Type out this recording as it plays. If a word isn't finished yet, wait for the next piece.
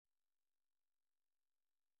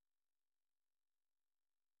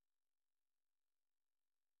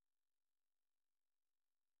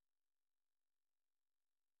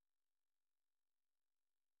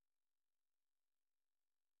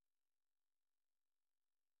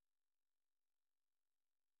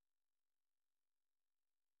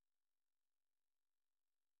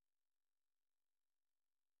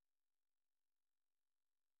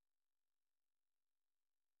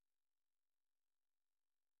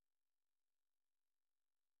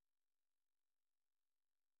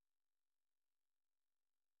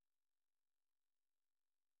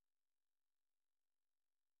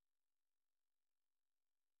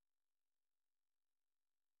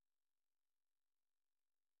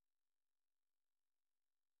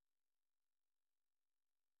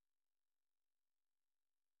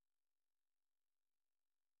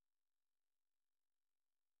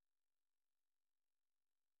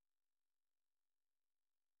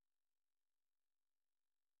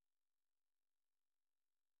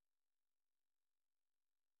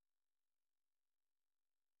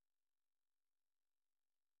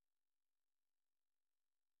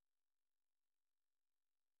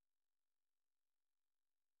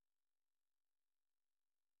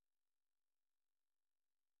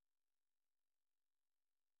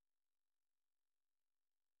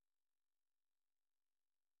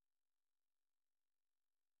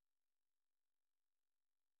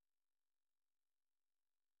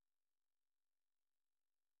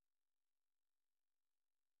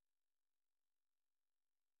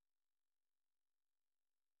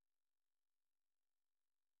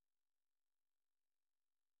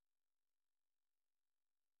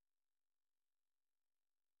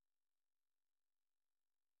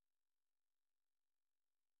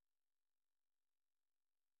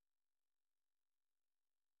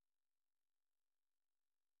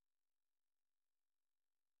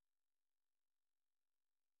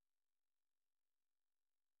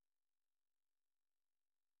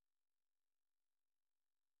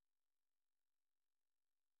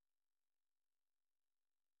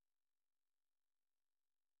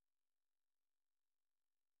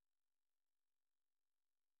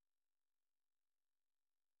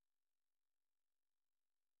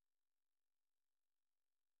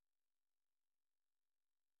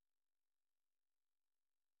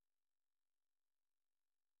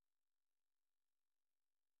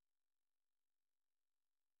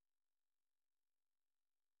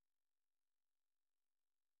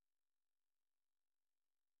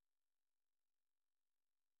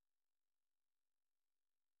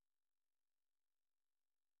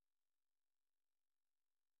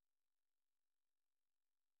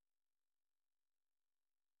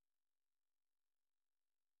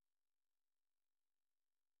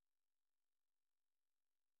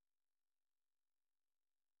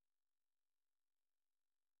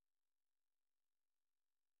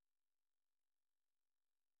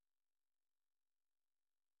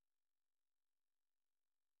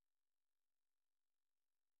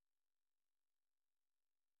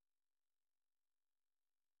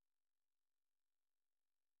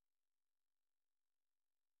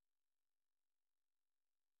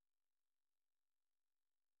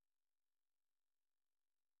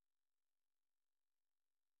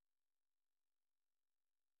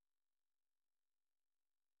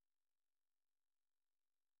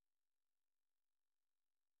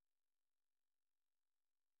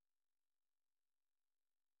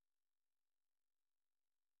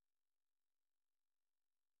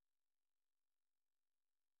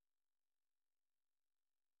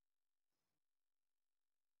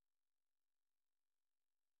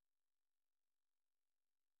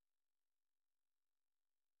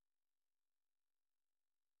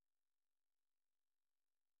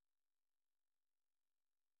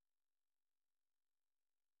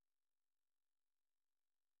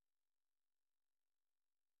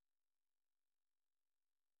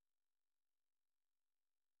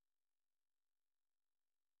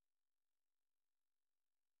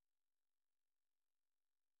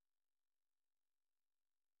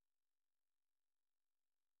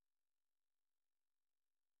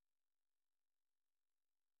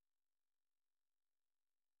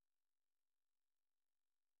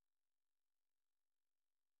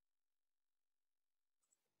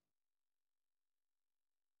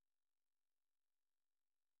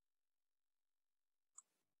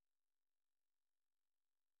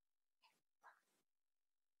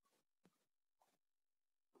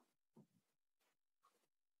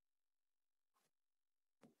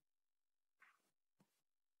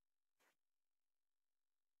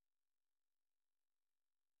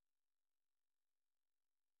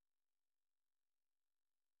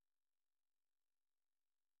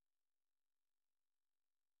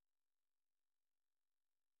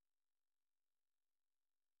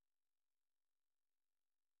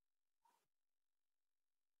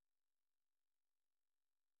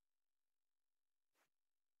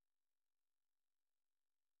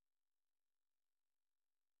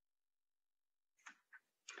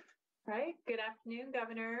Right. Good afternoon,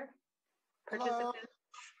 Governor. Hello. Participants.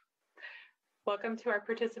 Welcome to our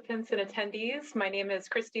participants and attendees. My name is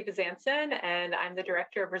Christy Bezanson, and I'm the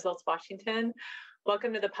Director of Results Washington.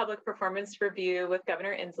 Welcome to the Public Performance Review with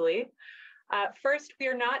Governor Inslee. First, we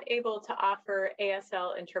are not able to offer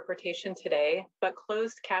ASL interpretation today, but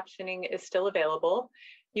closed captioning is still available.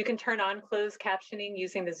 You can turn on closed captioning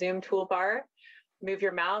using the Zoom toolbar. Move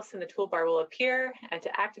your mouse and the toolbar will appear. And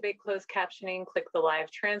to activate closed captioning, click the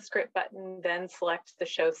live transcript button, then select the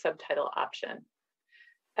show subtitle option.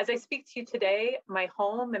 As I speak to you today, my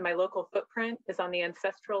home and my local footprint is on the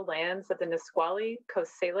ancestral lands of the Nisqually,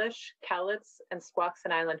 Coast Salish, Cowlitz, and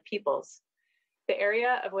Squaxin Island peoples. The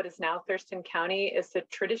area of what is now Thurston County is the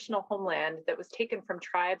traditional homeland that was taken from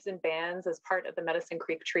tribes and bands as part of the Medicine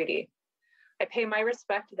Creek Treaty. I pay my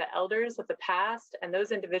respect to the elders of the past and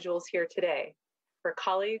those individuals here today, for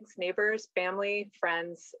colleagues, neighbors, family,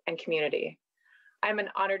 friends, and community. I'm an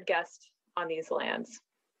honored guest on these lands.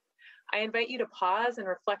 I invite you to pause and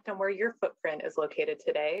reflect on where your footprint is located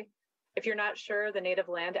today. If you're not sure, the Native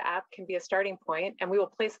Land app can be a starting point, and we will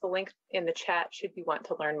place the link in the chat should you want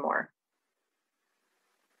to learn more.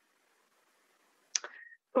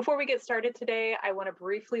 Before we get started today, I want to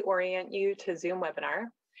briefly orient you to Zoom webinar.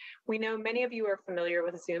 We know many of you are familiar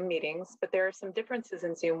with Zoom meetings, but there are some differences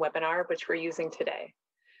in Zoom webinar which we're using today.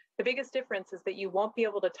 The biggest difference is that you won't be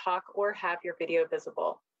able to talk or have your video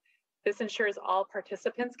visible. This ensures all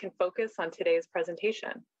participants can focus on today's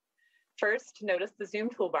presentation. First, notice the Zoom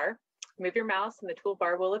toolbar. Move your mouse and the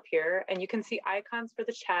toolbar will appear, and you can see icons for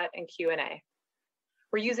the chat and Q&A.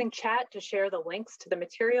 We're using chat to share the links to the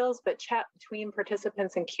materials, but chat between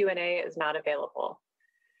participants and Q&A is not available.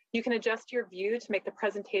 You can adjust your view to make the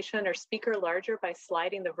presentation or speaker larger by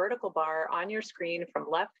sliding the vertical bar on your screen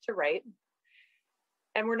from left to right.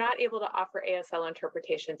 And we're not able to offer ASL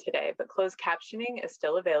interpretation today, but closed captioning is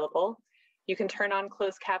still available. You can turn on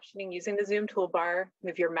closed captioning using the Zoom toolbar,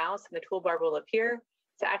 move your mouse and the toolbar will appear.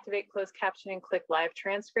 To activate closed captioning, click live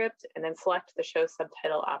transcript and then select the show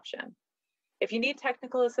subtitle option. If you need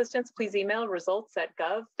technical assistance, please email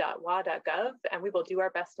results@gov.wa.gov and we will do our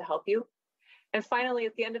best to help you. And finally,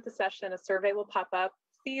 at the end of the session, a survey will pop up.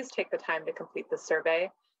 Please take the time to complete the survey.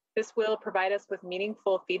 This will provide us with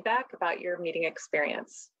meaningful feedback about your meeting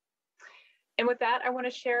experience. And with that, I want to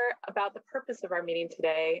share about the purpose of our meeting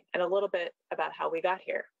today and a little bit about how we got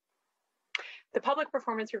here. The Public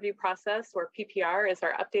Performance Review process, or PPR, is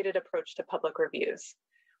our updated approach to public reviews.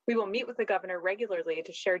 We will meet with the governor regularly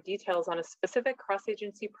to share details on a specific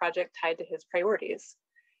cross-agency project tied to his priorities.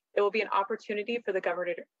 It will be an opportunity for the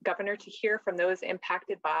governor to hear from those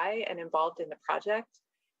impacted by and involved in the project,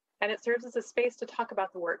 and it serves as a space to talk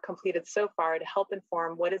about the work completed so far to help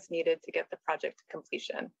inform what is needed to get the project to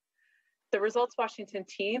completion. The Results Washington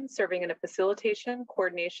team, serving in a facilitation,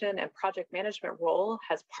 coordination, and project management role,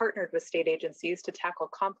 has partnered with state agencies to tackle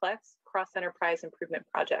complex cross-enterprise improvement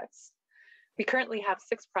projects. We currently have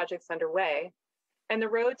 6 projects underway, and the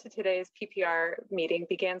road to today's PPR meeting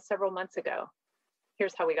began several months ago.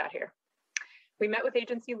 Here's how we got here. We met with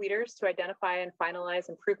agency leaders to identify and finalize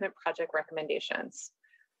improvement project recommendations.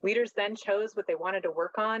 Leaders then chose what they wanted to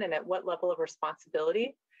work on and at what level of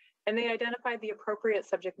responsibility, and they identified the appropriate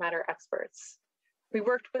subject matter experts. We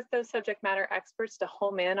worked with those subject matter experts to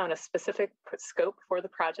home in on a specific scope for the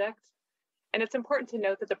project, and it's important to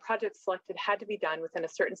note that the project selected had to be done within a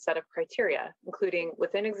certain set of criteria, including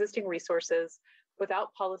within existing resources,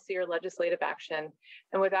 without policy or legislative action,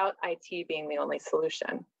 and without IT being the only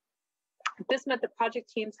solution. This meant the project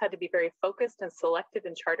teams had to be very focused and selective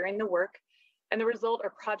in chartering the work, and the result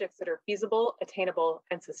are projects that are feasible, attainable,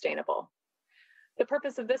 and sustainable. The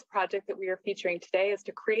purpose of this project that we are featuring today is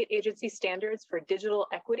to create agency standards for digital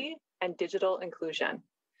equity and digital inclusion.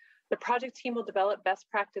 The project team will develop best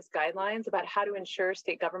practice guidelines about how to ensure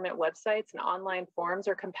state government websites and online forms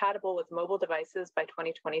are compatible with mobile devices by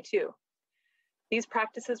 2022. These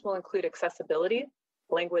practices will include accessibility,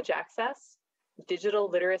 language access, digital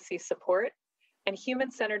literacy support, and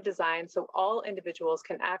human-centered design so all individuals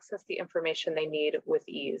can access the information they need with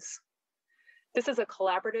ease. This is a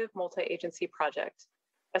collaborative multi-agency project.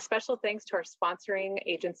 A special thanks to our sponsoring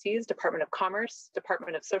agencies, Department of Commerce,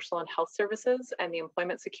 Department of Social and Health Services, and the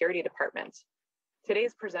Employment Security Department.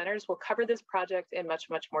 Today's presenters will cover this project in much,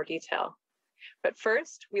 much more detail. But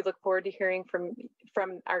first, we look forward to hearing from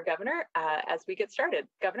our governor as we get started.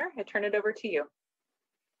 Governor, I turn it over to you.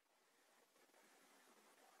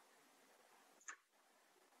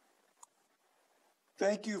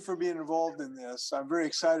 Thank you for being involved in this. I'm very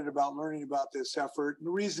excited about learning about this effort. And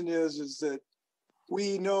the reason is that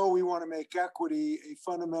we know we want to make equity a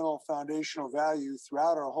fundamental foundational value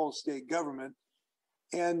throughout our whole state government.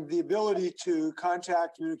 And the ability to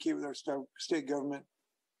contact, communicate with our state government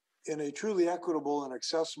in a truly equitable and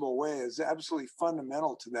accessible way is absolutely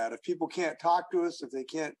fundamental to that. If people can't talk to us, if they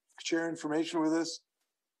can't share information with us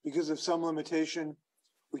because of some limitation,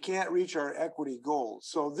 we can't reach our equity goals.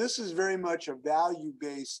 So this is very much a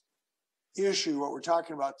value-based issue. What we're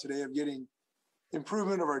talking about today of getting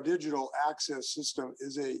improvement of our digital access system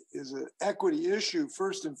is an equity issue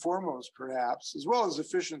first and foremost, perhaps, as well as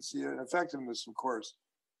efficiency and effectiveness, of course.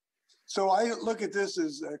 So I look at this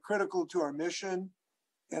as critical to our mission,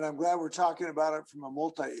 and I'm glad we're talking about it from a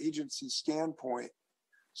multi-agency standpoint.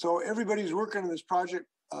 So everybody's working on this project.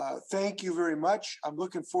 Thank you very much. I'm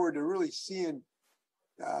looking forward to really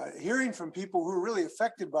hearing from people who are really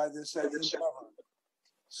affected by this at endeavor.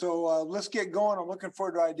 So let's get going. I'm looking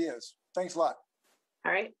forward to ideas. Thanks a lot.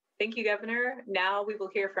 All right. Thank you, Governor. Now we will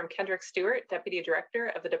hear from Kendrick Stewart, Deputy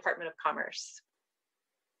Director of the Department of Commerce.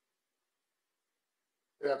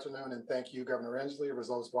 Good afternoon, and thank you, Governor Inslee,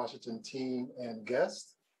 Results Washington team and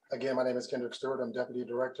guests. Again, my name is Kendrick Stewart. I'm Deputy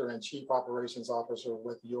Director and Chief Operations Officer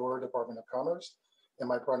with your Department of Commerce, and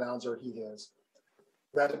my pronouns are he, his.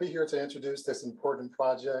 Glad to be here to introduce this important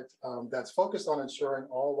project that's focused on ensuring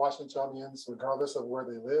all Washingtonians, regardless of where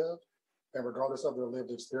they live and regardless of their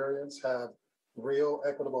lived experience, have real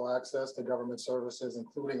equitable access to government services,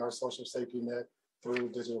 including our social safety net through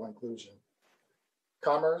digital inclusion.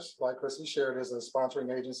 Commerce, like Chrissy shared, is a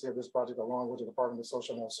sponsoring agency of this project along with the Department of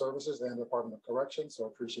Social and Health Services and the Department of Corrections, so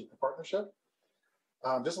appreciate the partnership.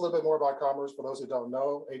 Just a little bit more about Commerce for those who don't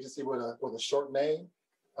know. Agency with a short name,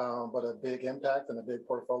 but a big impact and a big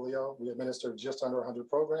portfolio. We administer just under 100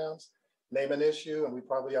 programs. Name an issue, and we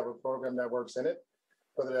probably have a program that works in it,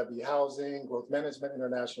 whether that be housing, growth management,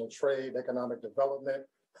 international trade, economic development,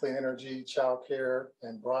 clean energy, child care,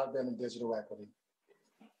 and broadband and digital equity.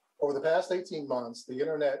 Over the past 18 months, the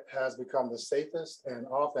internet has become the safest and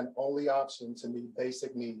often only option to meet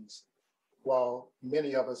basic needs, while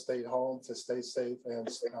many of us stayed home to stay safe and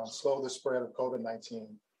slow the spread of COVID-19.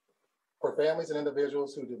 For families and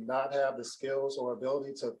individuals who did not have the skills or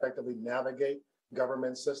ability to effectively navigate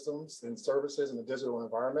government systems and services in the digital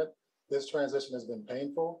environment, this transition has been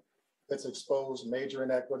painful. It's exposed major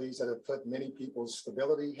inequities that have put many people's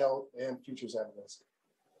stability, health, and futures at risk.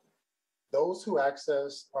 Those who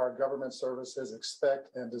access our government services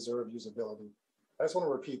expect and deserve usability. I just want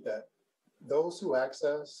to repeat that. Those who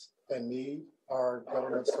access and need our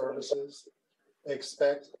government services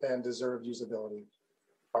expect and deserve usability.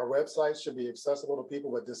 Our websites should be accessible to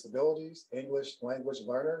people with disabilities, English language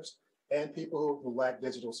learners, and people who lack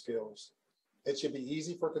digital skills. It should be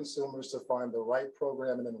easy for consumers to find the right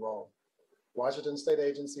program and enroll. Washington state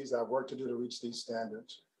agencies have work to do to reach these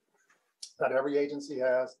standards. Not every agency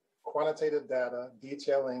has quantitative data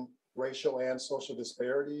detailing racial and social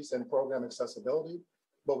disparities in program accessibility,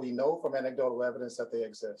 but we know from anecdotal evidence that they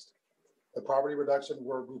exist. The Poverty Reduction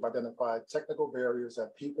Work Group identified technical barriers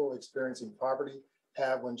that people experiencing poverty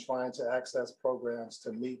have when trying to access programs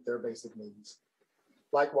to meet their basic needs.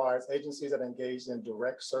 Likewise, agencies that engage in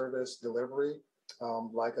direct service delivery,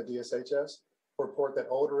 like a DSHS, report that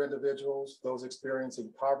older individuals, those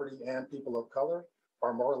experiencing poverty, and people of color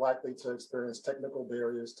are more likely to experience technical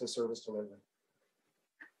barriers to service delivery.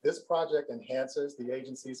 This project enhances the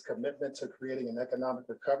agency's commitment to creating an economic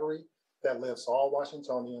recovery that lifts all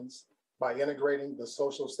Washingtonians by integrating the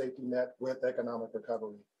social safety net with economic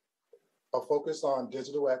recovery. A focus on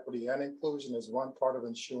digital equity and inclusion is one part of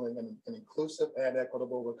ensuring an inclusive and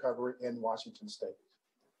equitable recovery in Washington state.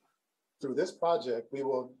 Through this project, we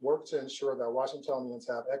will work to ensure that Washingtonians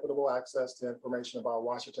have equitable access to information about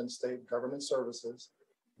Washington state government services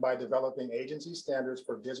by developing agency standards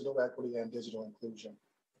for digital equity and digital inclusion.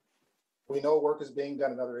 We know work is being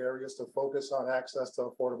done in other areas to focus on access to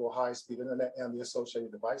affordable high-speed internet and the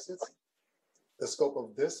associated devices. The scope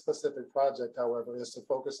of this specific project, however, is to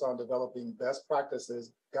focus on developing best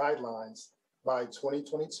practices guidelines by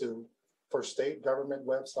 2022 for state government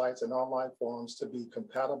websites and online forums to be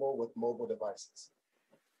compatible with mobile devices.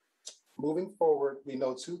 Moving forward, we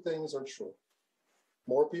know two things are true.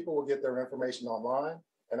 More people will get their information online,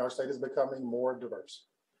 and our state is becoming more diverse.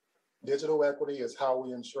 Digital equity is how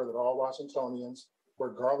we ensure that all Washingtonians,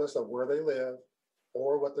 regardless of where they live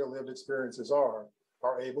or what their lived experiences are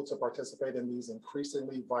able to participate in these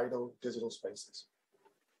increasingly vital digital spaces.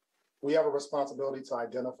 We have a responsibility to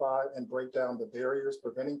identify and break down the barriers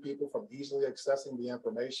preventing people from easily accessing the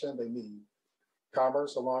information they need.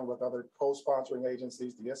 Commerce, along with other co-sponsoring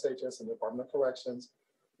agencies, the SHS and Department of Corrections,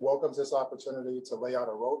 welcomes this opportunity to lay out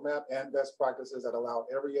a roadmap and best practices that allow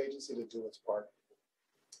every agency to do its part.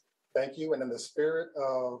 Thank you, and in the spirit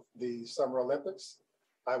of the Summer Olympics,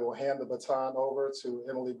 I will hand the baton over to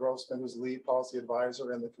Emily Grossman, who's lead policy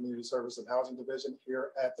advisor in the Community Service and Housing Division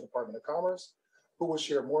here at the Department of Commerce, who will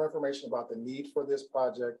share more information about the need for this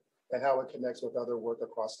project and how it connects with other work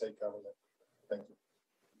across state government. Thank you.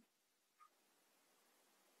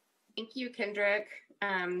 Thank you, Kendrick.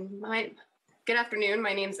 Good afternoon.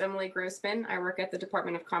 My name is Emily Grossman. I work at the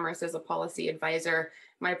Department of Commerce as a policy advisor.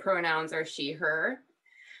 My pronouns are she, her.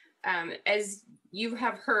 As you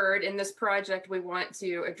have heard, in this project, we want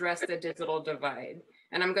to address the digital divide.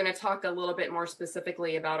 And I'm going to talk a little bit more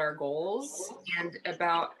specifically about our goals and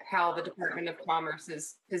about how the Department of Commerce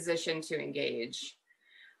is positioned to engage.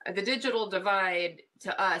 The digital divide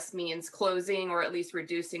to us means closing or at least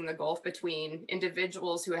reducing the gulf between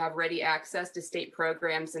individuals who have ready access to state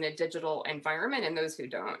programs in a digital environment and those who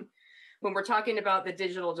don't. When we're talking about the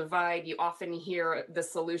digital divide, you often hear the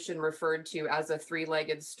solution referred to as a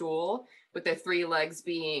three-legged stool, with the three legs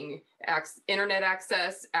being internet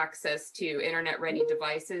access, access to internet-ready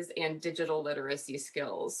devices, and digital literacy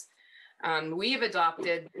skills. We have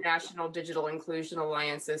adopted National Digital Inclusion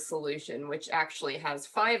Alliance's solution, which actually has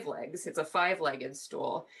 5 legs. It's a 5-legged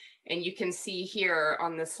stool. And you can see here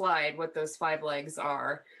on the slide what those 5 legs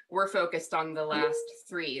are. We're focused on the last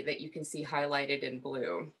 3 that you can see highlighted in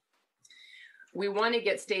blue. We want to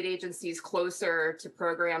get state agencies closer to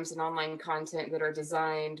programs and online content that are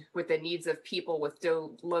designed with the needs of people with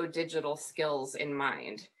low digital skills in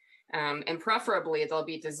mind. And preferably, they'll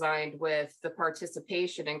be designed with the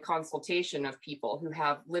participation and consultation of people who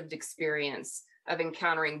have lived experience of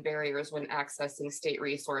encountering barriers when accessing state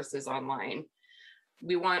resources online.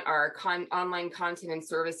 We want our online content and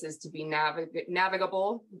services to be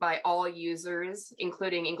navigable by all users,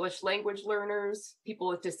 including English language learners, people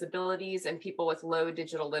with disabilities, and people with low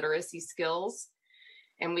digital literacy skills.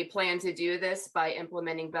 And we plan to do this by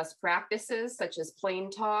implementing best practices such as plain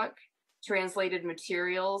talk, translated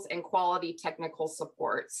materials, and quality technical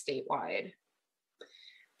support statewide.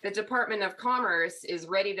 The Department of Commerce is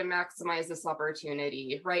ready to maximize this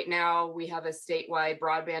opportunity. Right now, we have a statewide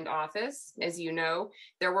broadband office. As you know,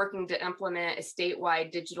 they're working to implement a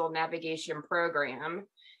statewide digital navigation program,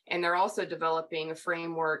 and they're also developing a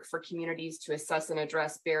framework for communities to assess and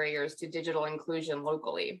address barriers to digital inclusion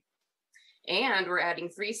locally. And we're adding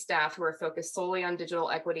 3 staff who are focused solely on digital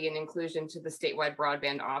equity and inclusion to the statewide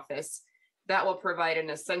broadband office. That will provide an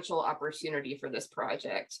essential opportunity for this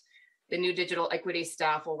project. The new digital equity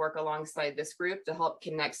staff will work alongside this group to help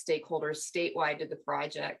connect stakeholders statewide to the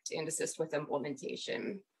project and assist with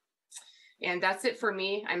implementation. And that's it for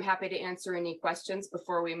me. I'm happy to answer any questions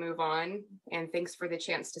before we move on. And thanks for the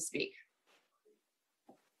chance to speak.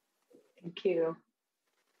 Thank you.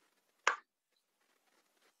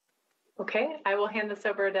 Okay, I will hand this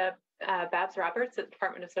over to Babs Roberts at the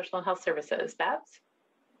Department of Social and Health Services. Babs?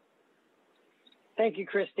 Thank you,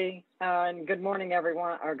 Christy, and good morning,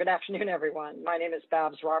 everyone, or good afternoon, everyone. My name is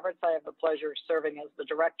Babs Roberts. I have the pleasure of serving as the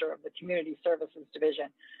Director of the Community Services Division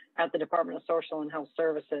at the Department of Social and Health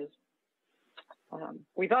Services.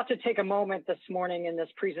 We thought to take a moment this morning in this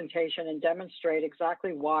presentation and demonstrate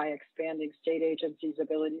exactly why expanding state agencies'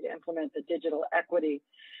 ability to implement the digital equity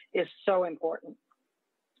is so important.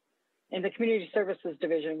 In the Community Services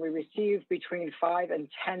Division, we receive between 5,000 and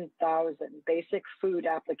 10,000 basic food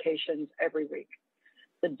applications every week.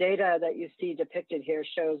 The data that you see depicted here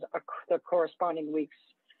shows the corresponding weeks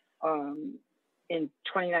in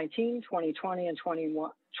 2019, 2020, and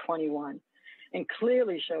 2021, and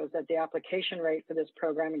clearly shows that the application rate for this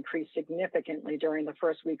program increased significantly during the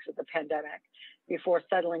first weeks of the pandemic before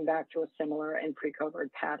settling back to a similar and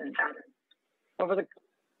pre-COVID pattern.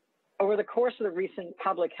 Over the course of the recent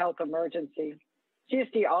public health emergency,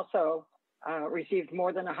 CSD also received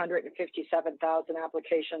more than 157,000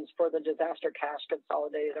 applications for the Disaster Cash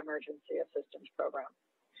Consolidated Emergency Assistance Program.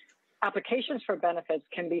 Applications for benefits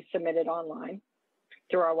can be submitted online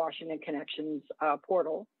through our Washington Connections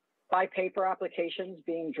portal, by paper applications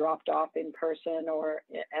being dropped off in person or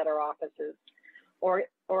at our offices,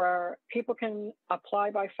 or people can apply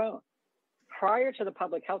by phone. Prior to the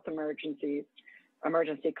public health emergency,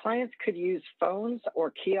 clients could use phones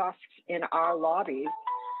or kiosks in our lobbies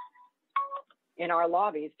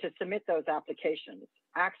to submit those applications.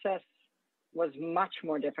 Access was much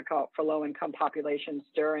more difficult for low-income populations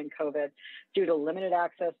during COVID due to limited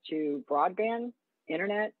access to broadband,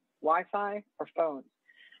 internet, Wi-Fi, or phones.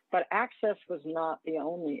 But access was not the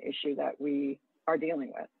only issue that we are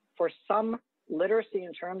dealing with. For some, literacy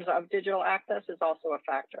in terms of digital access is also a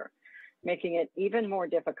factor, making it even more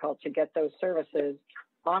difficult to get those services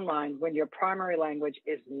online when your primary language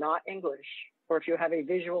is not English, or if you have a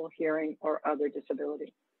visual, hearing, or other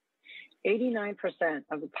disability. 89%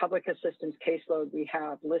 of the public assistance caseload we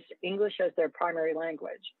have lists English as their primary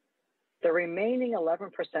language. The remaining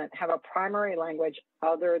 11% have a primary language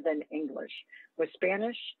other than English, with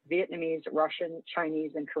Spanish, Vietnamese, Russian,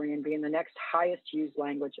 Chinese, and Korean being the next highest used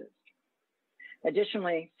languages.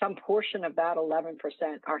 Additionally, some portion of that 11%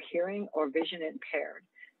 are hearing or vision impaired,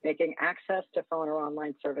 making access to phone or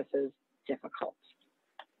online services difficult.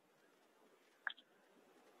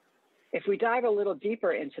 If we dive a little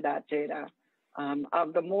deeper into that data,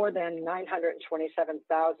 of the more than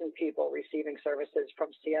 927,000 people receiving services from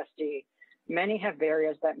CSD, many have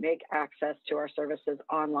barriers that make access to our services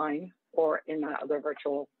online or in other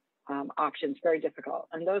virtual options very difficult.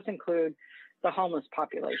 And those include the homeless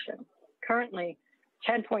population. Currently,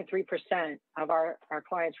 10.3% of our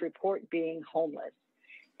clients report being homeless,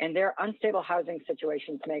 and their unstable housing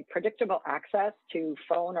situations make predictable access to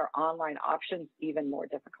phone or online options even more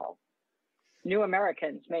difficult. New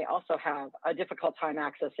Americans may also have a difficult time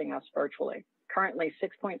accessing us virtually. Currently,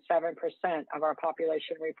 6.7% of our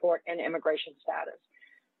population report an immigration status.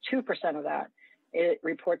 2% of that, it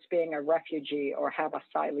reports being a refugee or have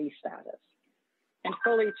asylee status. And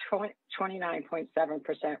fully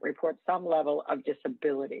 29.7% report some level of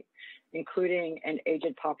disability, including an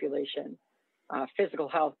aged population, physical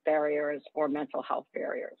health barriers, or mental health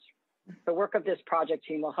barriers. The work of this project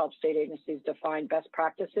team will help state agencies define best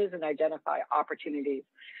practices and identify opportunities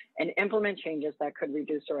and implement changes that could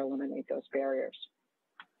reduce or eliminate those barriers.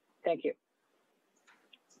 Thank you.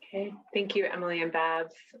 Okay, thank you, Emily and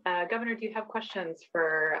Babs. Governor, do you have questions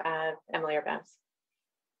for Emily or Babs?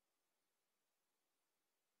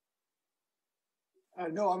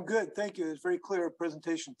 No, I'm good. Thank you. It's a very clear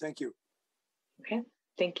presentation. Thank you. Okay,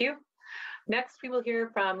 thank you. Next, we will hear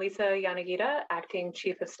from Lisa Yanagita, Acting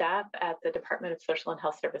Chief of Staff at the Department of Social and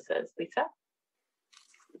Health Services. Lisa.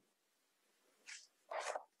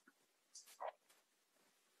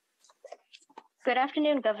 Good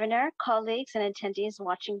afternoon, Governor, colleagues, and attendees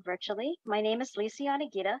watching virtually. My name is Lisa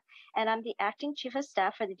Yanagita, and I'm the Acting Chief of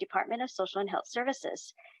Staff for the Department of Social and Health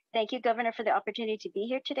Services. Thank you, Governor, for the opportunity to be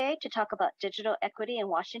here today to talk about digital equity in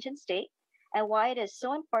Washington State and why it is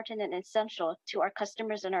so important and essential to our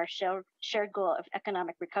customers and our shared goal of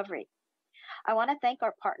economic recovery. I want to thank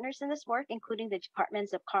our partners in this work, including the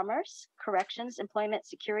Departments of Commerce, Corrections, Employment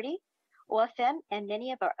Security, OFM, and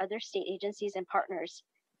many of our other state agencies and partners.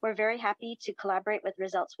 We're very happy to collaborate with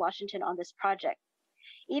Results Washington on this project.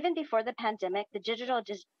 Even before the pandemic, the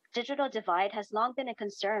digital divide has long been a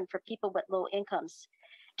concern for people with low incomes.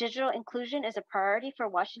 Digital inclusion is a priority for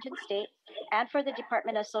Washington State and for the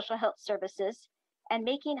Department of Social Health Services, and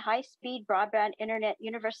making high-speed broadband internet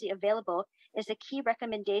universally available is a key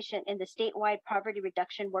recommendation in the statewide poverty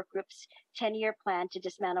reduction work group's 10-year plan to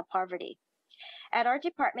dismantle poverty. At our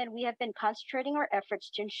department, we have been concentrating our efforts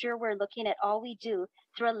to ensure we're looking at all we do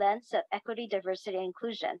through a lens of equity, diversity, and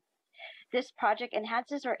inclusion. This project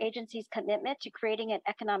enhances our agency's commitment to creating an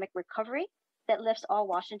economic recovery that lifts all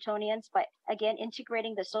Washingtonians by, again,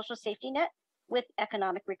 integrating the social safety net with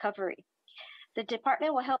economic recovery. The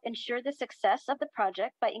department will help ensure the success of the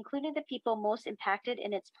project by including the people most impacted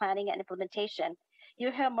in its planning and implementation.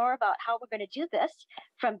 You'll hear more about how we're going to do this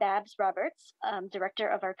from Babs Roberts, Director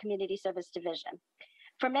of our Community Service Division.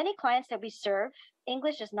 For many clients that we serve,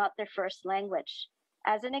 English is not their first language.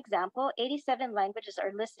 As an example, 87 languages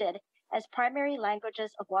are listed as primary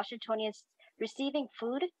languages of Washingtonians receiving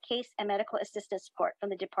food, case, and medical assistance support from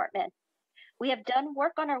the department. We have done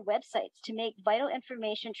work on our websites to make vital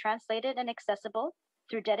information translated and accessible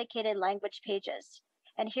through dedicated language pages.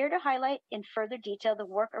 And here to highlight in further detail the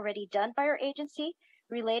work already done by our agency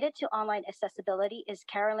related to online accessibility is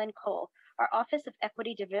Carolyn Cole, our Office of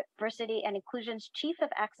Equity, Diversity, and Inclusion's Chief of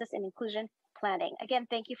Access and Inclusion Planning. Again,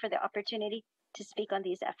 thank you for the opportunity to speak on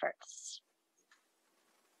these efforts.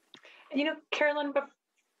 You know, Carolyn,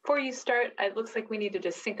 before you start, it looks like we need to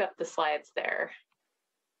just sync up the slides there.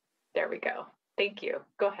 There we go. Thank you.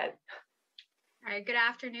 Go ahead. All right, good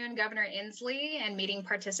afternoon, Governor Inslee and meeting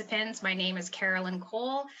participants. My name is Carolyn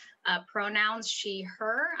Cole, pronouns she,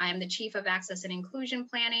 her. I am the Chief of Access and Inclusion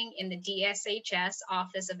Planning in the DSHS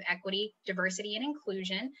Office of Equity, Diversity, and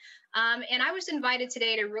Inclusion. And I was invited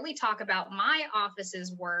today to really talk about my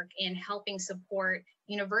office's work in helping support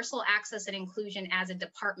universal access and inclusion as a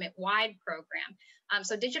department-wide program.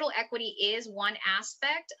 So digital equity is one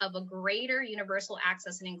aspect of a greater universal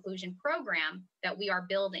access and inclusion program that we are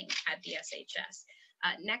building at DSHS.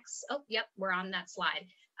 Next, oh, yep, we're on that slide.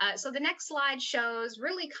 So the next slide shows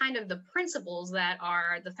really kind of the principles that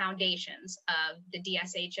are the foundations of the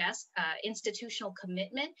DSHS institutional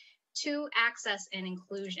commitment to access and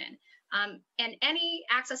inclusion. And any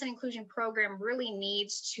access and inclusion program really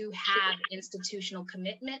needs to have institutional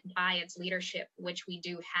commitment by its leadership, which we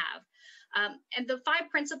do have. And the 5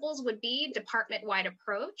 principles would be department-wide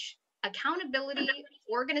approach, accountability,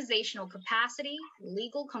 organizational capacity,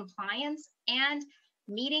 legal compliance, and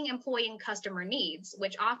meeting employee and customer needs,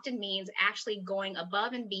 which often means actually going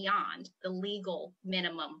above and beyond the legal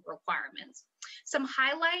minimum requirements. Some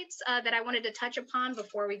highlights that I wanted to touch upon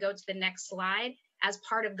before we go to the next slide. As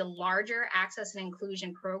part of the larger access and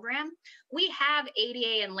inclusion program, we have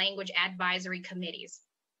ADA and language advisory committees.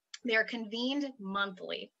 They are convened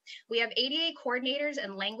monthly. We have ADA coordinators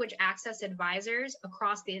and language access advisors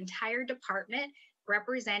across the entire department,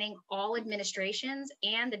 representing all administrations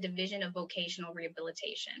and the Division of Vocational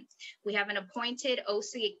Rehabilitation. We have an appointed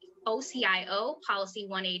OCIO, Policy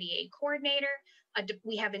 188 coordinator.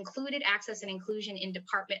 We have included access and inclusion in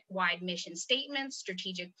department-wide mission statements,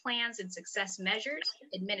 strategic plans and success measures,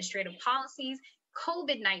 administrative policies,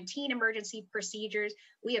 COVID-19 emergency procedures.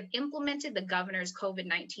 We have implemented the governor's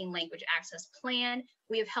COVID-19 language access plan.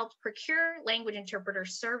 We have helped procure language interpreter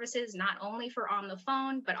services, not only for on the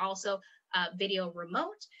phone, but also video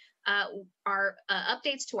remote. Our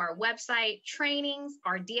updates to our website, trainings,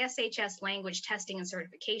 our DSHS language testing and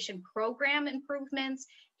certification program improvements,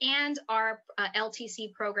 and our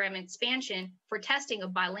LTC program expansion for testing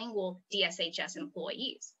of bilingual DSHS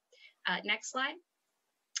employees. Next slide.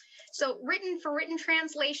 So for written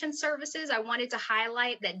translation services, I wanted to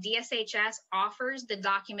highlight that DSHS offers the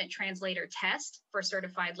document translator test for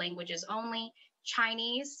certified languages only,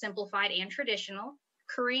 Chinese, simplified and traditional,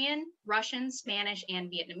 Korean, Russian, Spanish, and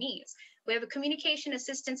Vietnamese. We have a communication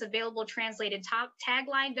assistance available translated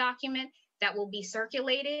tagline document that will be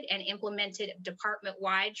circulated and implemented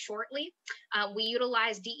department-wide shortly. We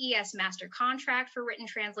utilize DES Master Contract for written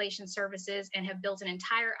translation services and have built an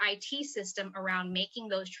entire IT system around making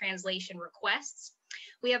those translation requests.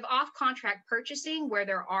 We have off-contract purchasing where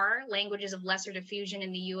there are languages of lesser diffusion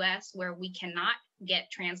in the US where we cannot get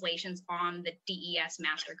translations on the DES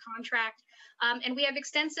Master Contract. And we have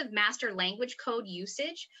extensive master language code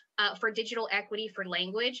usage for digital equity for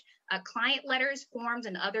language. Client letters, forms,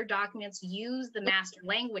 and other documents use the master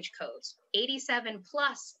language codes. 87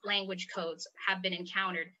 plus language codes have been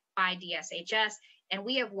encountered by DSHS, and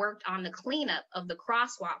we have worked on the cleanup of the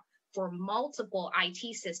crosswalk for multiple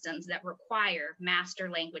IT systems that require master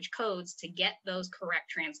language codes to get those correct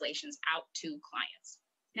translations out to clients.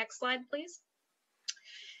 Next slide, please.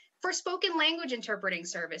 For spoken language interpreting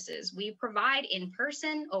services, we provide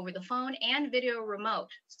in-person, over the phone, and video remote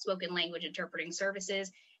spoken language interpreting services.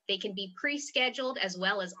 They can be pre-scheduled as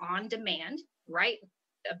well as on demand, right?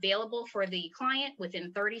 Available for the client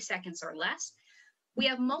within 30 seconds or less. We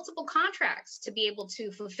have multiple contracts to be able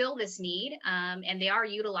to fulfill this need, and they are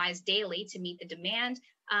utilized daily to meet the demand.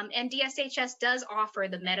 And DSHS does offer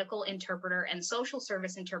the medical interpreter and social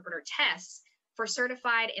service interpreter tests for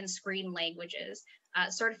certified and screened languages.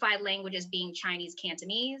 Certified languages being Chinese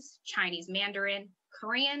Cantonese, Chinese Mandarin,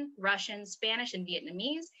 Korean, Russian, Spanish, and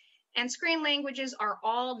Vietnamese. And screened languages are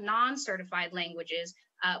all non-certified languages.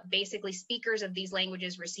 Basically, speakers of these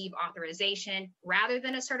languages receive authorization rather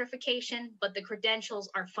than a certification, but the credentials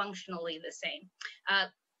are functionally the same.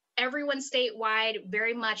 Everyone statewide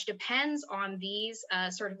very much depends on these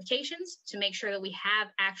certifications to make sure that we have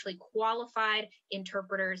actually qualified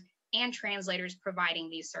interpreters and translators providing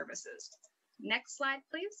these services. Next slide,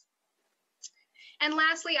 please. And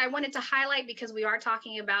lastly, I wanted to highlight, because we are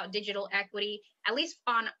talking about digital equity, at least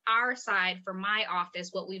on our side for my office,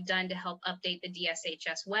 what we've done to help update the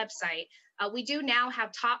DSHS website. We do now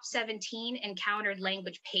have top 17 encountered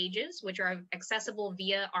language pages, which are accessible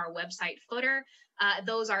via our website footer.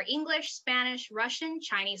 Those are English, Spanish, Russian,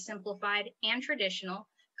 Chinese simplified and traditional,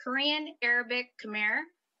 Korean, Arabic, Khmer,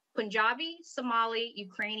 Punjabi, Somali,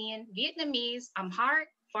 Ukrainian, Vietnamese, Amharic,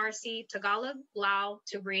 Farsi, Tagalog, Lao,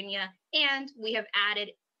 Tigrinya, and we have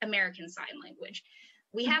added American Sign Language.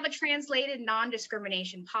 We have a translated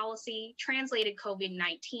non-discrimination policy, translated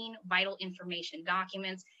COVID-19 vital information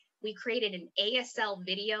documents. We created an ASL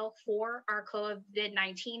video for our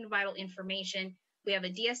COVID-19 vital information. We have a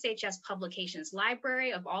DSHS publications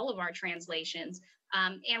library of all of our translations.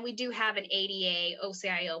 And we do have an ADA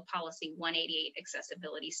OCIO policy 188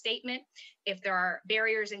 accessibility statement. If there are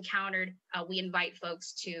barriers encountered, we invite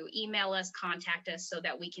folks to email us, contact us so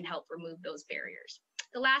that we can help remove those barriers.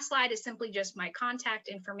 The last slide is simply just my contact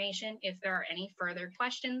information if there are any further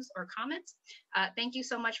questions or comments. Thank you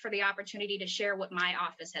so much for the opportunity to share what my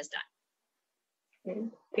office has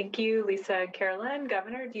done. Thank you, Lisa and Carolyn.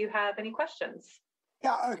 Governor, do you have any questions?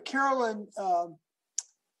 Yeah, Carolyn,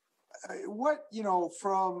 what,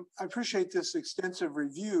 I appreciate this extensive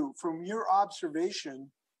review. From your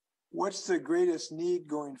observation, what's the greatest need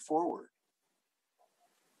going forward?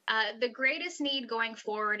 The greatest need going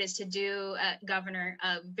forward is to do, Governor,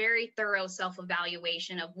 a very thorough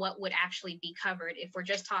self-evaluation of what would actually be covered. If we're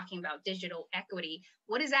just talking about digital equity,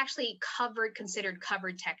 what is actually considered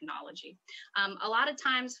covered technology? A lot of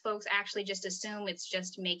times folks actually just assume it's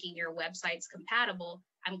just making your websites compatible.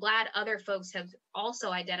 I'm glad other folks have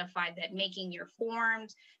also identified that making your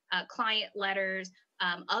forms, client letters,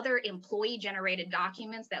 other employee-generated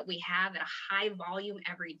documents that we have at a high volume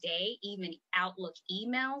every day, even Outlook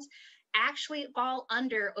emails, actually fall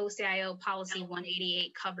under OCIO Policy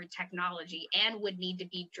 188 covered technology and would need to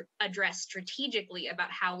be addressed strategically about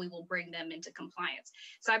how we will bring them into compliance.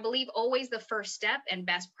 So I believe always the first step and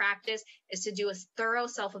best practice is to do a thorough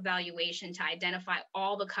self-evaluation to identify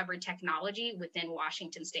all the covered technology within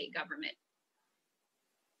Washington state government.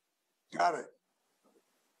 Got it.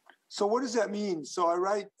 So what does that mean? So I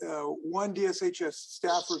write, one DSHS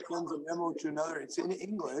staffer sends a memo to another. It's in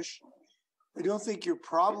English. I don't think you're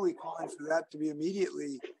probably calling for that to be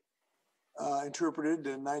immediately interpreted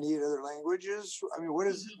in 98 other languages. I mean,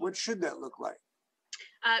 what should that look like?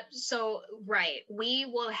 Right, we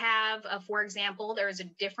will have, for example, there's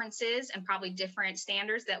differences and probably different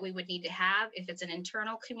standards that we would need to have if it's an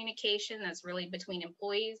internal communication that's really between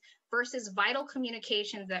employees versus vital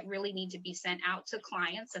communications that really need to be sent out to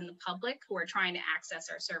clients and the public who are trying to access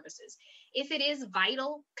our services. If it is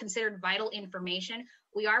vital, considered vital information,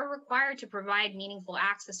 we are required to provide meaningful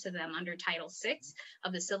access to them under Title VI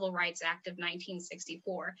of the Civil Rights Act of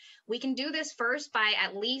 1964. We can do this first by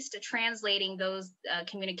at least translating those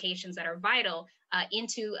communications that are vital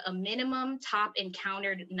into a minimum top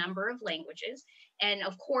encountered number of languages. And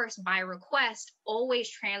of course, by request, always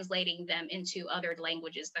translating them into other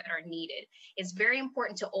languages that are needed. It's very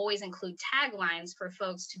important to always include taglines for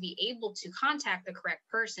folks to be able to contact the correct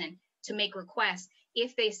person to make requests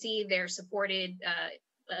if they see their supported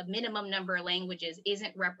a minimum number of languages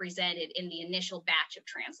isn't represented in the initial batch of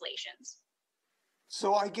translations.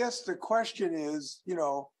 So I guess the question is,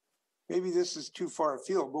 maybe this is too far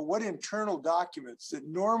afield, but what internal documents that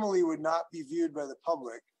normally would not be viewed by the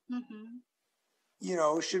public,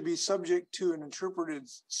 should be subject to an interpreted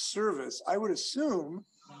service? I would assume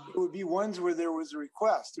it would be ones where there was a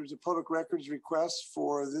request. There's a public records request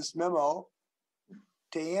for this memo.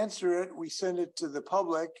 To answer it, we send it to the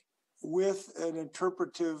public with an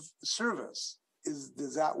interpretive service.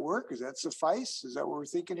 Does that work? Does that suffice? Is that what we're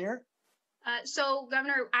thinking here? So,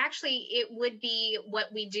 Governor, actually, it would be what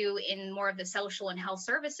we do in more of the social and health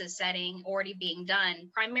services setting already being done,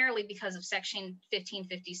 primarily because of Section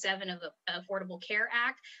 1557 of the Affordable Care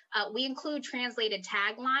Act. We include translated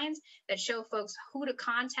taglines that show folks who to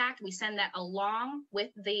contact. We send that along with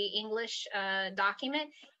the English document.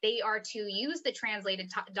 They are to use the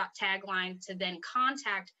translated tagline to then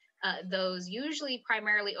contact those, usually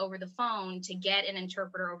primarily over the phone, to get an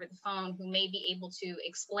interpreter over the phone who may be able to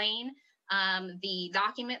explain the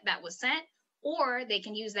document that was sent, or they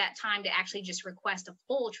can use that time to actually just request a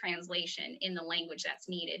full translation in the language that's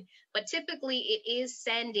needed. But typically it is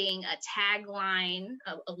sending a tagline,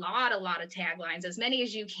 a lot of taglines, as many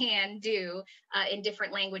as you can do in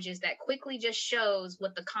different languages, that quickly just shows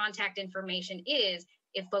what the contact information is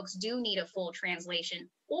if folks do need a full translation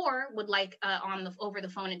or would like over the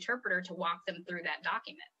phone interpreter to walk them through that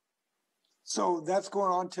document. So that's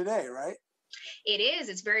going on today, right? It is.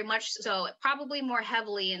 It's very much so, probably more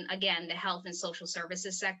heavily in, again, the health and social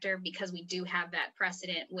services sector, because we do have that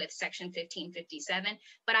precedent with Section 1557.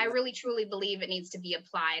 But I really, truly believe it needs to be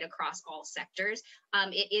applied across all sectors.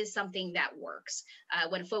 It is something that works.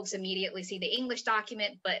 When folks immediately see the English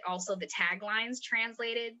document, but also the taglines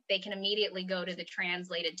translated, they can immediately go to the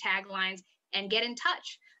translated taglines and get in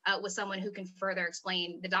touch with someone who can further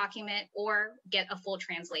explain the document or get a full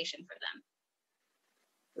translation for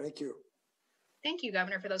them. Thank you. Thank you,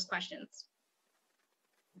 Governor, for those questions.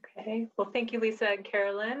 Okay, well, thank you, Lisa and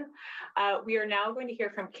Carolyn. We are now going to hear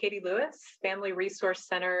from Katie Lewis, Family Resource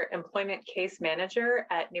Center Employment Case Manager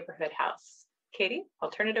at Neighborhood House. Katie, I'll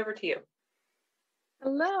turn it over to you.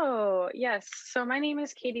 Hello, yes, so my name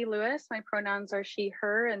is Katie Lewis. My pronouns are she,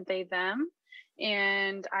 her, and they, them.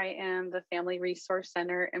 And I am the Family Resource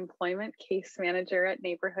Center Employment Case Manager at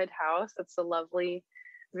Neighborhood House. That's a lovely,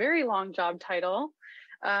 very long job title.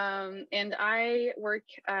 And I work,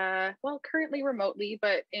 currently remotely,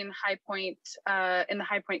 but in the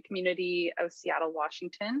High Point community of Seattle,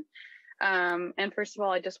 Washington. And first of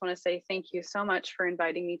all, I just want to say thank you so much for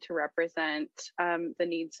inviting me to represent the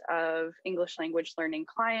needs of English language learning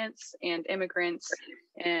clients and immigrants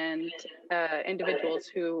and individuals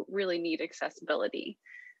who really need accessibility.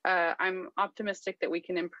 I'm optimistic that we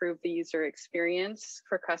can improve the user experience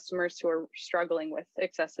for customers who are struggling with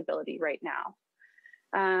accessibility right now.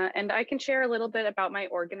 And I can share a little bit about my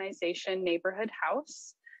organization, Neighborhood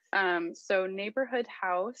House. So Neighborhood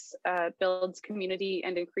House builds community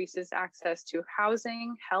and increases access to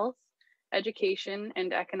housing, health, education,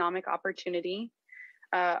 and economic opportunity.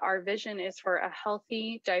 Our vision is for a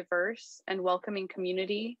healthy, diverse, and welcoming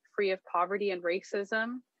community free of poverty and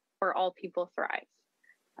racism where all people thrive.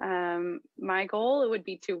 My goal would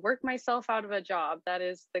be to work myself out of a job. That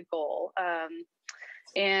is the goal.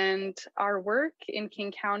 And our work in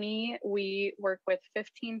King County, we work with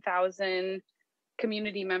 15,000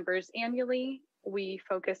 community members annually. We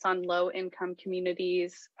focus on low-income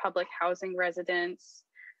communities, public housing residents,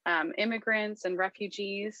 immigrants and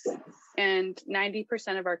refugees, and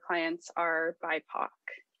 90% of our clients are BIPOC.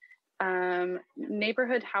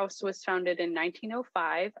 Neighborhood House was founded in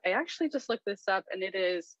 1905. I actually just looked this up, and it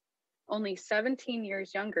is only 17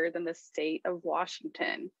 years younger than the state of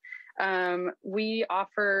Washington. We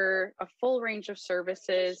offer a full range of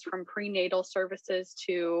services from prenatal services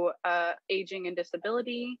to aging and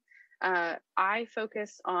disability. I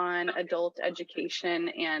focus on adult education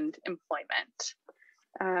and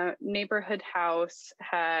employment. Neighborhood House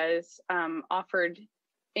has offered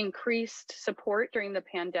increased support during the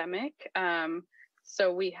pandemic.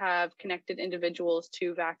 So we have connected individuals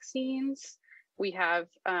to vaccines. We have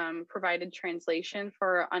provided translation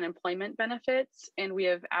for unemployment benefits, and we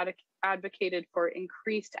have advocated for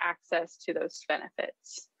increased access to those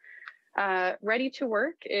benefits. Ready to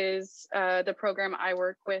Work is the program I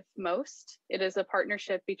work with most. It is a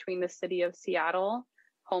partnership between the City of Seattle,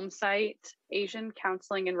 Homesite, Asian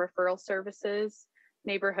Counseling and Referral Services,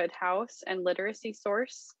 Neighborhood House, and Literacy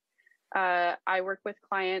Source. I work with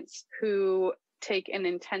clients who take an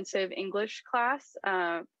intensive English class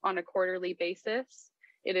on a quarterly basis.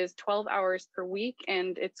 It is 12 hours per week,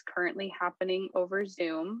 and it's currently happening over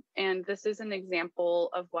Zoom. And this is an example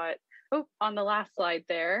of what, on the last slide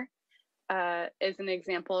there, is an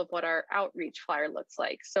example of what our outreach flyer looks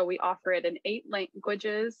like. So we offer it in 8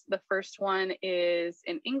 languages. The first one is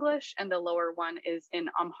in English, and the lower one is in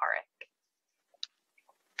Amharic.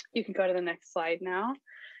 You can go to the next slide now.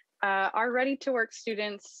 Our Ready to Work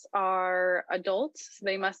students are adults.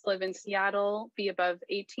 They must live in Seattle, be above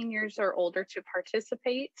 18 years or older to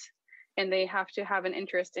participate, and they have to have an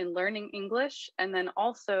interest in learning English and then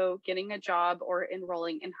also getting a job or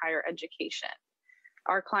enrolling in higher education.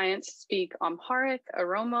 Our clients speak Amharic,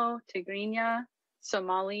 Oromo, Tigrinya,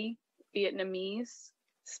 Somali, Vietnamese,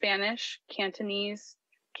 Spanish, Cantonese,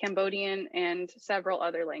 Cambodian, and several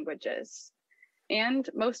other languages. And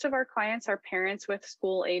most of our clients are parents with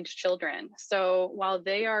school-age children. So while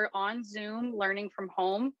they are on Zoom learning from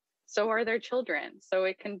home, so are their children. So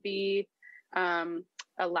it can be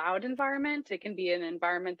a loud environment. It can be an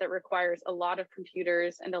environment that requires a lot of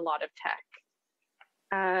computers and a lot of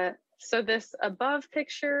tech. So this above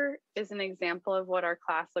picture is an example of what our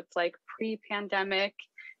class looked like pre-pandemic,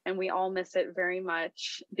 and we all miss it very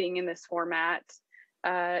much being in this format.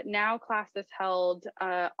 Now class is held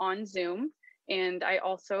on Zoom. And I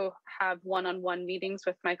also have one-on-one meetings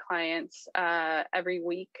with my clients every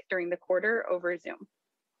week during the quarter over Zoom.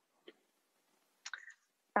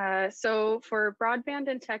 So for broadband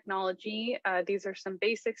and technology, these are some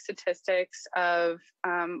basic statistics of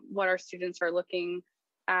what our students are looking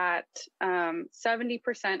at.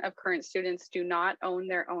 70% of current students do not own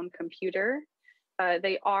their own computer.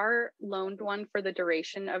 They are loaned one for the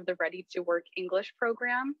duration of the Ready to Work English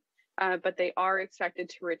program. But they are expected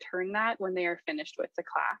to return that when they are finished with the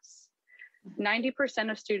class. 90%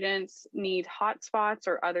 of students need hotspots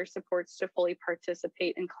or other supports to fully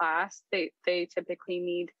participate in class. They typically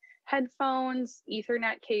need headphones,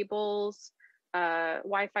 Ethernet cables,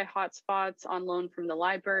 Wi-Fi hotspots on loan from the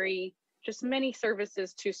library, just many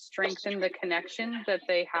services to strengthen the connection that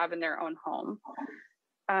they have in their own home.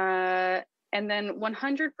 And then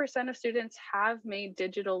 100% of students have made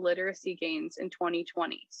digital literacy gains in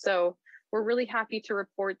 2020. So we're really happy to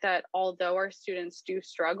report that although our students do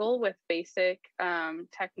struggle with basic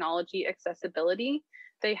technology accessibility,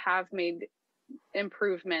 they have made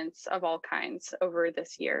improvements of all kinds over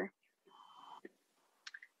this year.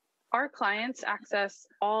 Our clients access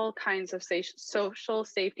all kinds of social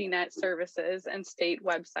safety net services and state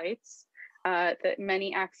websites that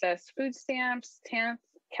many access food stamps,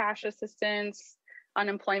 cash assistance,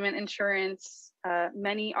 unemployment insurance.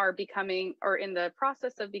 Many are becoming or in the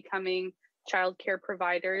process of becoming childcare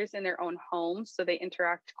providers in their own homes, so they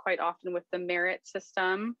interact quite often with the merit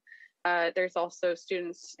system. There's also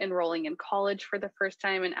students enrolling in college for the first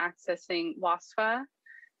time and accessing WASFA.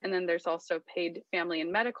 And then there's also paid family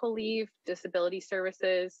and medical leave, disability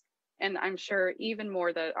services, and I'm sure even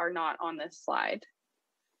more that are not on this slide.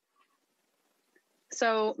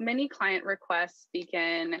 So many client requests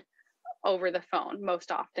begin over the phone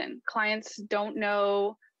most often. Clients don't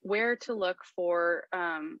know where to look for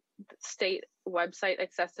state website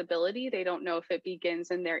accessibility. They don't know if it begins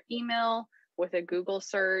in their email, with a Google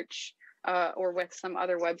search, or with some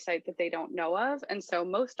other website that they don't know of. And so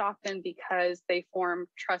most often, because they form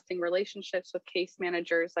trusting relationships with case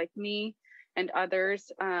managers like me and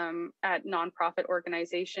others at nonprofit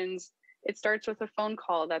organizations, it starts with a phone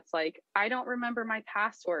call that's like, I don't remember my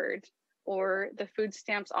password, or the food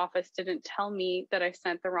stamps office didn't tell me that I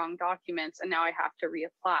sent the wrong documents and now I have to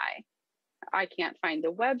reapply. I can't find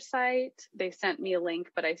the website. They sent me a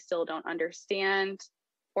link, but I still don't understand.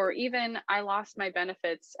 Or even I lost my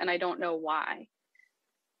benefits and I don't know why.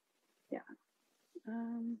 Yeah.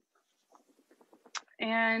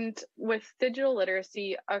 And with digital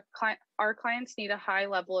literacy, our clients need a high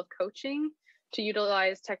level of coaching to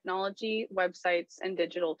utilize technology, websites, and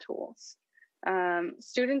digital tools.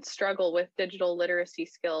 Students struggle with digital literacy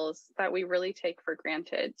skills that we really take for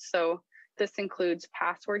granted. So this includes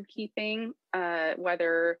password keeping,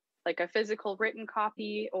 whether like a physical written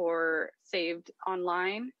copy or saved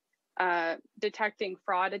online. Detecting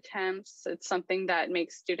fraud attempts, it's something that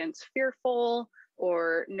makes students fearful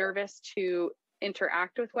or nervous to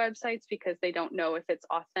interact with websites because they don't know if it's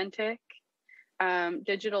authentic.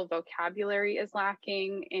 Digital vocabulary is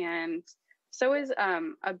lacking, and so is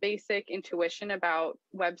a basic intuition about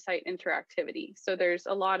website interactivity. So there's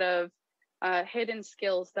a lot of hidden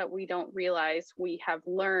skills that we don't realize we have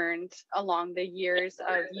learned along the years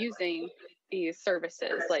of using these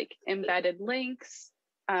services, like embedded links,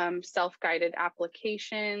 self-guided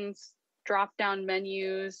applications, drop-down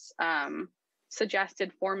menus,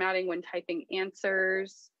 suggested formatting when typing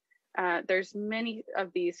answers. There's many of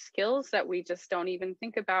these skills that we just don't even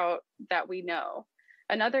think about that we know.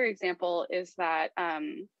 Another example is that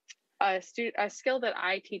a skill that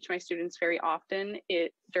I teach my students very often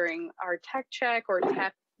during our tech check or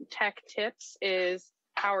tech tips is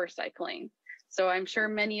power cycling. So I'm sure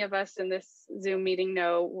many of us in this Zoom meeting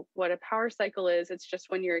know what a power cycle is. It's just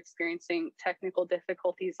when you're experiencing technical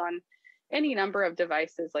difficulties on any number of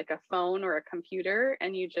devices like a phone or a computer,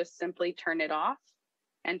 and you just simply turn it off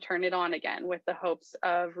and turn it on again with the hopes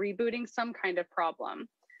of rebooting some kind of problem.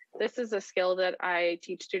 This is a skill that I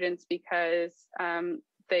teach students because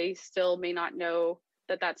they still may not know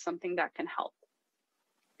that that's something that can help.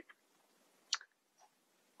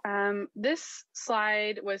 This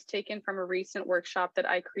slide was taken from a recent workshop that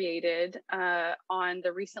I created on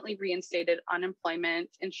the recently reinstated unemployment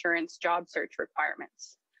insurance job search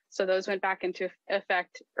requirements. So those went back into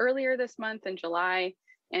effect earlier this month in July,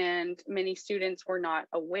 and many students were not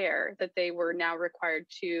aware that they were now required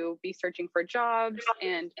to be searching for jobs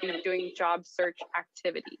and be doing job search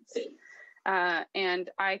activities. And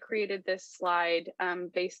I created this slide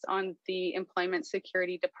based on the Employment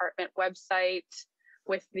Security Department website,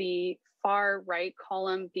 with the far right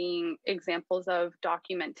column being examples of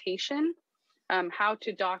documentation, how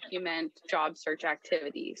to document job search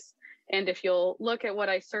activities. And if you'll look at what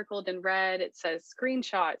I circled in red, it says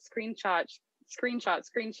screenshot, screenshot, screenshot,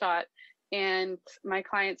 screenshot. And my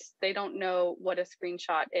clients, they don't know what a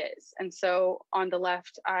screenshot is. And so on the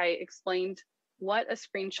left, I explained what a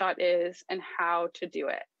screenshot is and how to do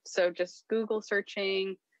it. So just Google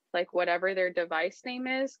searching, like whatever their device name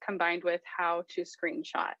is, combined with how to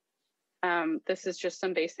screenshot. This is just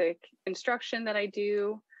some basic instruction that I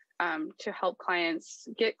do to help clients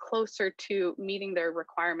get closer to meeting their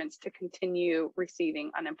requirements to continue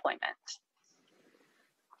receiving unemployment.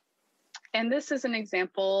 And this is an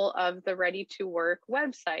example of the Ready to Work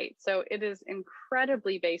website. So it is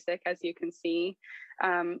incredibly basic, as you can see.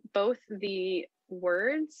 Both the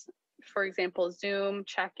words, for example, Zoom,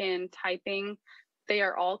 check-in, typing, they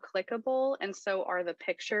are all clickable, and so are the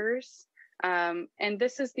pictures. And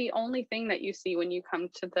this is the only thing that you see when you come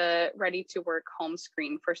to the Ready to Work home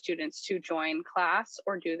screen for students to join class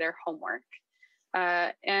or do their homework.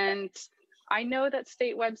 And I know that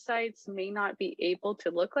state websites may not be able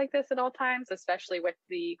to look like this at all times, especially with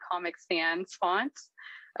the Comic Sans fonts,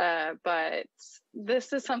 but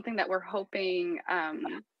this is something that we're hoping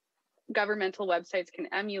governmental websites can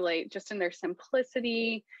emulate, just in their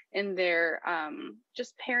simplicity, in their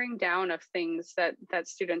just paring down of things that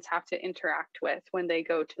students have to interact with when they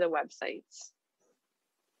go to the websites.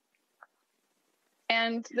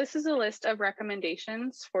 And this is a list of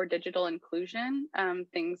recommendations for digital inclusion,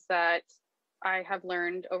 things that I have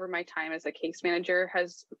learned over my time as a case manager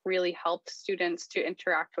has really helped students to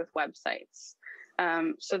interact with websites.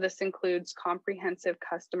 So this includes comprehensive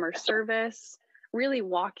customer service, really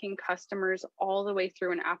walking customers all the way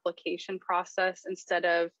through an application process instead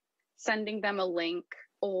of sending them a link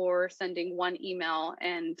or sending one email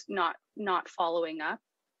and not following up.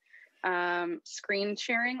 Screen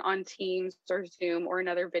sharing on Teams or Zoom or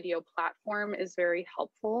another video platform is very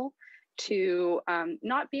helpful to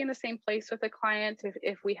not be in the same place with a client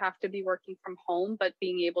if we have to be working from home, but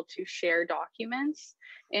being able to share documents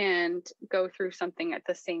and go through something at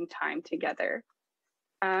the same time together.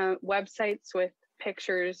 Websites with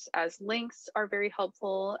pictures as links are very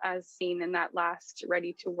helpful, as seen in that last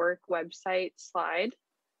Ready to Work website slide.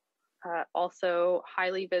 Also,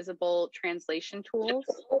 highly visible translation tools.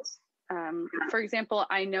 For example,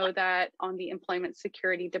 I know that on the Employment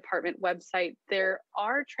Security Department website, there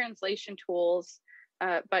are translation tools,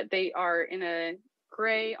 but they are in a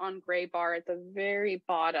gray on gray bar at the very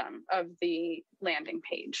bottom of the landing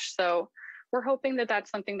page. So we're hoping that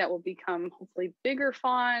that's something that will become hopefully bigger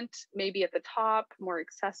font, maybe at the top, more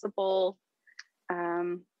accessible.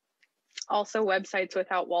 Also websites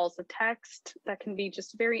without walls of text that can be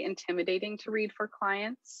just very intimidating to read for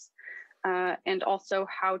clients. And also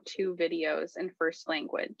how-to videos in first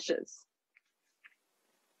languages.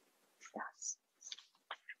 Yes.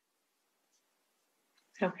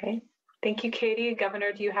 Okay, thank you, Katie.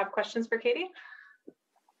 Governor, do you have questions for Katie?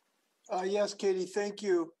 Yes, Katie, thank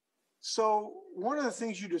you. So one of the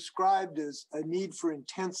things you described is a need for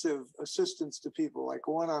intensive assistance to people, like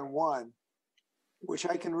one-on-one, which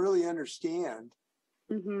I can really understand.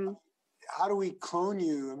 Mm-hmm. How do we clone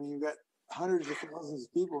you? I mean, you've got hundreds of thousands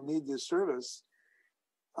of people need this service.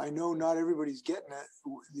 I know not everybody's getting it.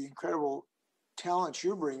 The incredible talents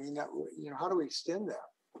you're bringing, that, how do we extend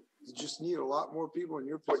that? You just need a lot more people in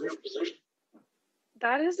your position.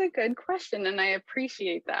 That is a good question, and I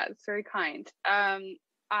appreciate that. It's very kind.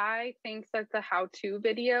 I think that the how-to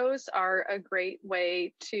videos are a great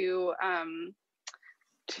way to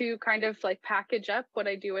kind of like package up what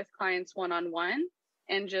I do with clients one-on-one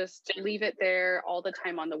and just leave it there all the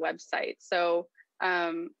time on the website. So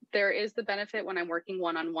there is the benefit when I'm working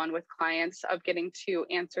one-on-one with clients of getting to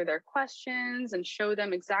answer their questions and show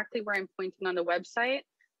them exactly where I'm pointing on the website.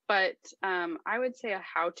 But I would say a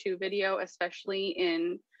how-to video, especially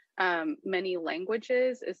in many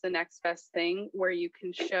languages, is the next best thing, where you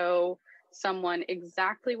can show someone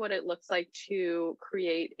exactly what it looks like to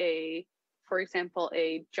create for example,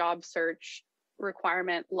 a job search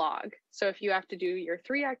requirement log. So if you have to do your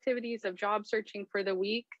 3 activities of job searching for the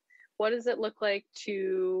week, what does it look like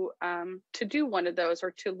to do one of those,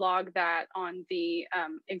 or to log that on the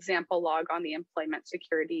example log on the Employment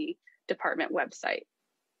Security Department website?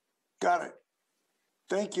 Got it.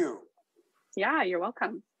 Thank you. Yeah, you're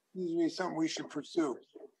welcome. Seems to be something we should pursue.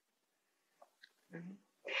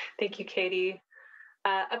 Thank you, Katie.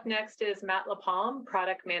 Up next is Matt LaPalme,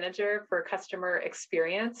 Product Manager for Customer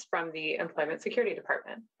Experience from the Employment Security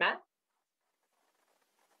Department. Matt?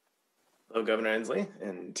 Hello, Governor Inslee,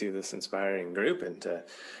 and to this inspiring group, and to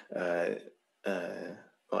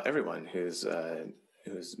everyone who's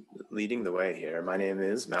leading the way here. My name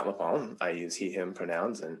is Matt LaPalme. I use he, him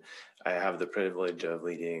pronouns, and I have the privilege of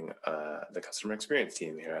leading the customer experience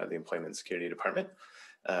team here at the Employment Security Department.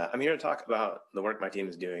 I'm here to talk about the work my team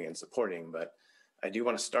is doing and supporting, but I do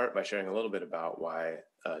want to start by sharing a little bit about why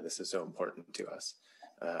this is so important to us.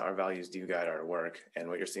 Our values do guide our work, and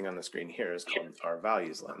what you're seeing on the screen here is called our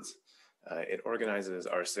values lens. It organizes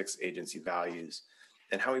our 6 agency values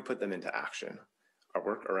and how we put them into action. Our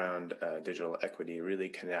work around digital equity really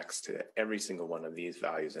connects to every single one of these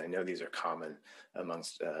values, and I know these are common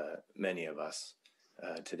amongst many of us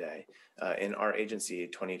today. In our agency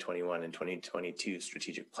 2021 and 2022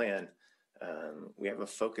 strategic plan, we have a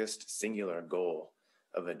focused, singular goal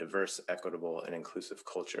of a diverse, equitable, and inclusive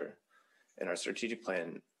culture. And our strategic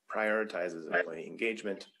plan prioritizes employee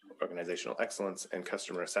engagement, organizational excellence, and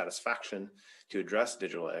customer satisfaction to address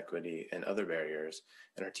digital equity and other barriers.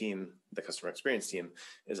 And our team, the customer experience team,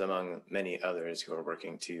 is among many others who are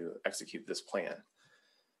working to execute this plan.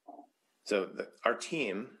 So our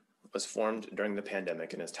team was formed during the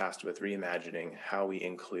pandemic and is tasked with reimagining how we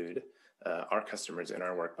include our customers in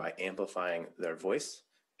our work by amplifying their voice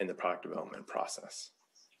in the product development process.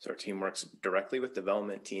 So our team works directly with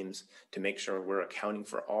development teams to make sure we're accounting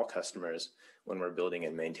for all customers when we're building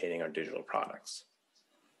and maintaining our digital products.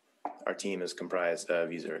 Our team is comprised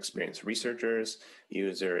of user experience researchers,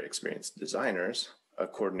 user experience designers, a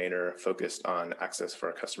coordinator focused on access for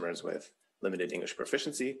our customers with limited English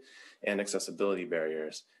proficiency and accessibility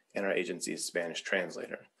barriers, and our agency's Spanish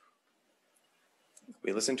translator.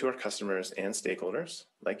 We listen to our customers and stakeholders,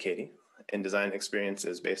 like Katie, and design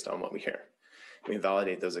experiences based on what we hear. We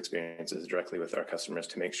validate those experiences directly with our customers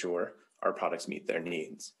to make sure our products meet their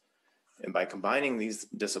needs. And by combining these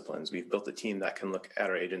disciplines, we've built a team that can look at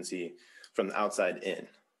our agency from the outside in.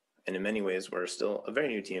 And in many ways, we're still a very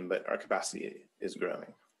new team, but our capacity is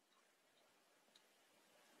growing.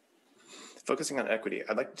 Focusing on equity,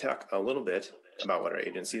 I'd like to talk a little bit about what our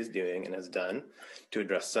agency is doing and has done to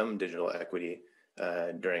address some digital equity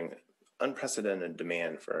during unprecedented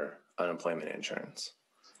demand for unemployment insurance.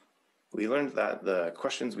 We learned that the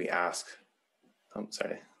questions we ask,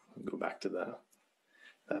 go back to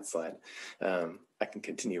that slide. I can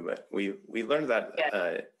continue, but we learned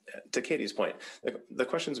that, to Katie's point, the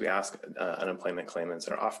questions we ask unemployment claimants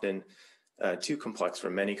are often too complex for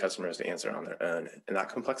many customers to answer on their own. And that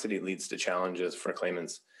complexity leads to challenges for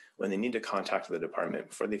claimants when they need to contact the department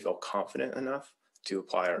before they feel confident enough to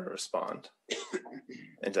apply or respond.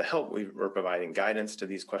 And to help, we're providing guidance to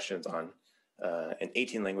these questions in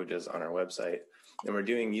 18 languages on our website. And we're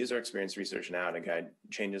doing user experience research now to guide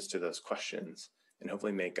changes to those questions and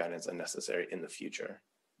hopefully make guidance unnecessary in the future.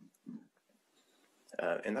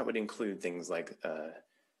 And that would include things like the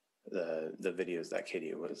videos that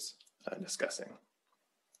Katie was discussing.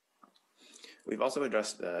 We've also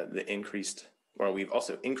addressed we've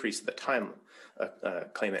also increased the time a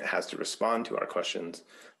claimant has to respond to our questions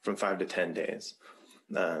from 5 to 10 days,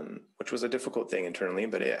 which was a difficult thing internally,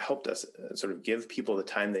 but it helped us sort of give people the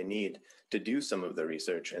time they need to do some of the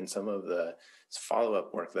research and some of the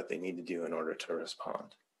follow-up work that they need to do in order to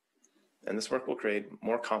respond. And this work will create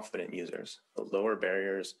more confident users, lower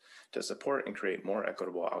barriers to support, and create more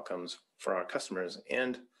equitable outcomes for our customers,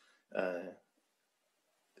 and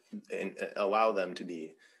allow them to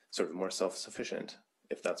be sort of more self-sufficient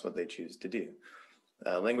if that's what they choose to do.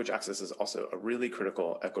 Language access is also a really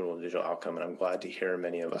critical equitable digital outcome, and I'm glad to hear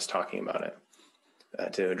many of us talking about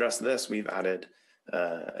it. To address this, we've added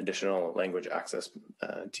additional language access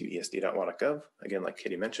to esd.wa.gov, again, like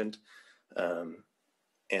Katie mentioned,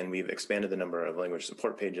 and we've expanded the number of language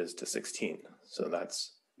support pages to 16. So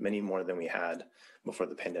that's many more than we had before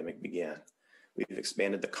the pandemic began. We've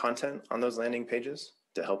expanded the content on those landing pages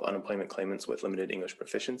to help unemployment claimants with limited English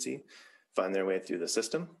proficiency find their way through the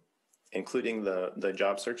system, including the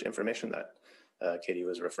job search information that Katie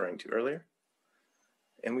was referring to earlier.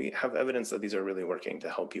 And we have evidence that these are really working to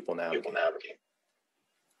help people navigate.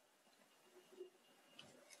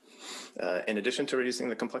 In addition to reducing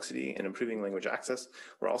the complexity and improving language access,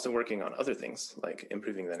 we're also working on other things like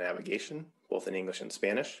improving the navigation, both in English and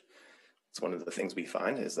Spanish. It's one of the things we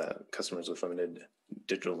find is that customers with limited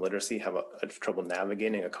digital literacy have a trouble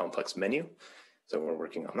navigating a complex menu. So we're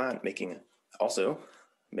working on that, making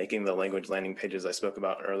the language landing pages I spoke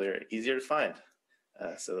about earlier easier to find.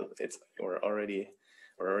 So we're already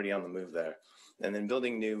on the move there. And then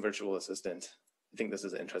building new virtual assistant. I think this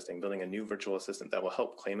is interesting, building a new virtual assistant that will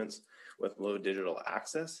help claimants with low digital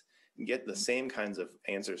access get the same kinds of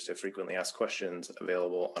answers to frequently asked questions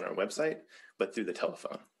available on our website, but through the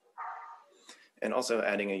telephone. And also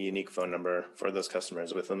adding a unique phone number for those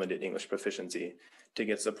customers with limited English proficiency to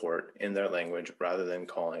get support in their language rather than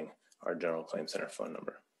calling our general claim center phone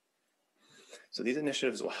number. So these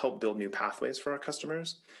initiatives will help build new pathways for our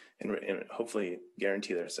customers and hopefully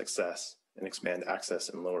guarantee their success and expand access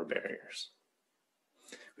and lower barriers.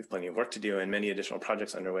 We have plenty of work to do and many additional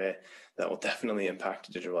projects underway that will definitely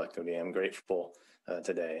impact digital equity. I'm grateful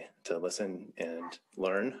today to listen and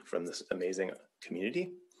learn from this amazing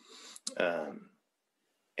community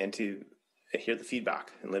and to hear the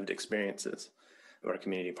feedback and lived experiences of our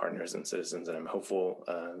community partners and citizens. And I'm hopeful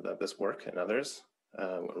that this work and others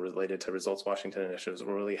related to Results Washington initiatives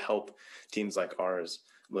will really help teams like ours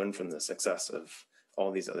learn from the success of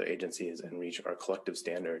all these other agencies and reach our collective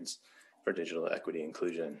standards for digital equity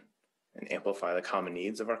inclusion and amplify the common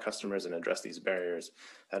needs of our customers and address these barriers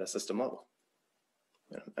at a system level.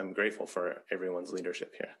 I'm grateful for everyone's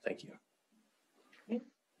leadership here. Thank you.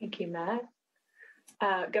 Thank you, Matt.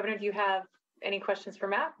 Governor, do you have any questions for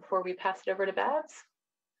Matt before we pass it over to Babs?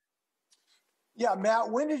 Yeah,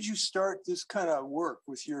 Matt, when did you start this kind of work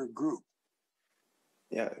with your group?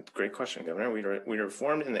 Yeah, great question, Governor. We were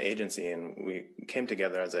formed in the agency and we came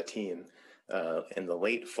together as a team in the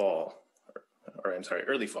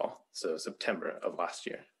early fall, so September of last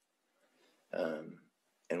year.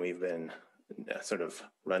 And we've been sort of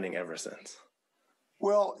running ever since.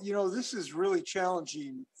 Well, this is really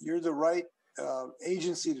challenging. You're the right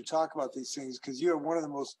agency to talk about these things because you have one of the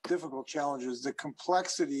most difficult challenges. The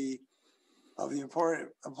complexity of the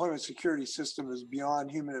employment security system is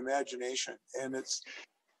beyond human imagination. And it's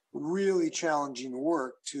really challenging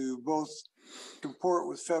work to both comport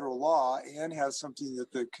with federal law and have something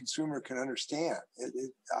that the consumer can understand.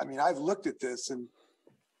 I've looked at this and,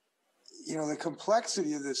 the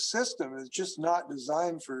complexity of this system is just not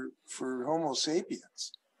designed for Homo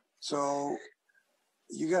sapiens. So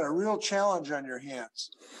you got a real challenge on your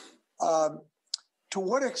hands. To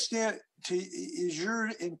what extent is your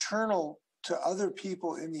internal to other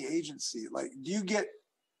people in the agency? Like, do you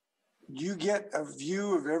get a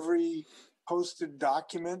view of every posted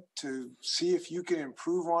document to see if you can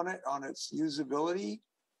improve on its usability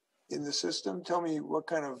in the system? Tell me what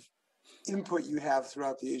kind of input you have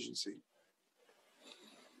throughout the agency.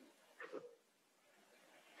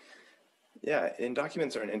 Yeah, and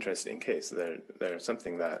documents are an interesting case. They're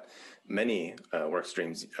something that many work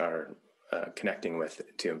streams are connecting with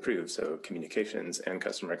to improve. So communications and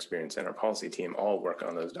customer experience and our policy team all work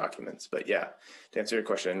on those documents. But yeah, to answer your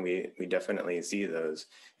question, we definitely see those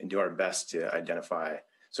and do our best to identify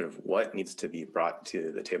sort of what needs to be brought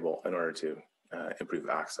to the table in order to improve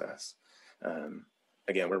access.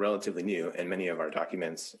 Again, we're relatively new, and many of our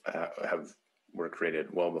documents were created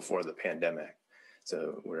well before the pandemic.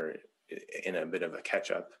 So we're in a bit of a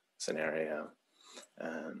catch-up scenario.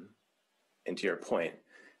 And to your point,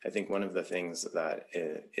 I think one of the things that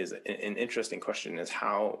is an interesting question is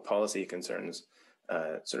how policy concerns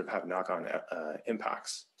sort of have knock-on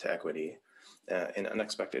impacts to equity in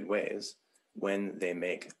unexpected ways when they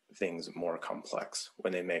make things more complex,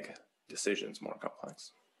 when they make decisions more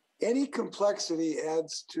complex. Any complexity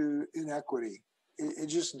adds to inequity. It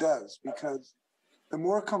just does, because the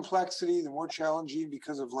more complexity, the more challenging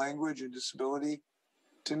because of language and disability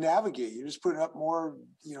to navigate. You're just putting up more,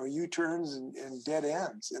 U-turns and dead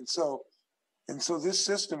ends. And so this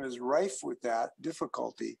system is rife with that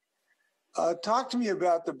difficulty. Talk to me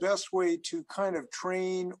about the best way to kind of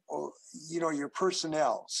train, your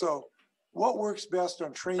personnel. So what works best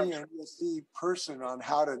on training an ESD person on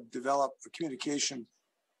how to develop a communication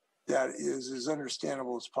that is as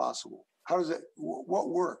understandable as possible? What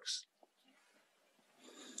works?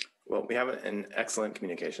 Well, we have an excellent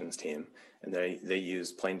communications team, and they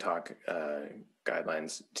use plain talk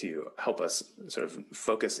guidelines to help us sort of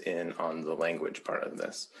focus in on the language part of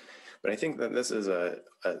this. But I think that this is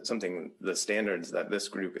something, the standards that this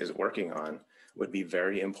group is working on would be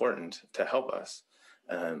very important to help us.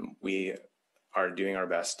 We are doing our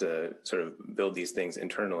best to sort of build these things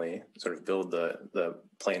internally, sort of build the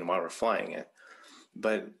plane while we're flying it.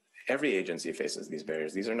 But every agency faces these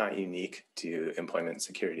barriers. These are not unique to employment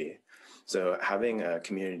security. So having a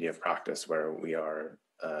community of practice where we are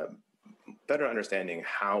better understanding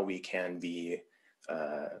how we can be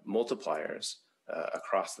multipliers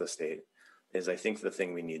across the state is, I think, the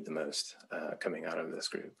thing we need the most coming out of this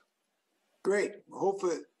group. Great.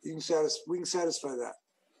 Hopefully we can satisfy that.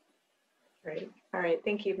 Great. All right.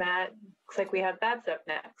 Thank you, Matt. Looks like we have Babs up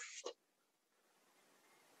next.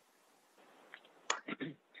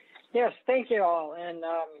 Yes, thank you all. And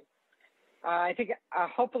I think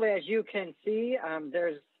hopefully, as you can see,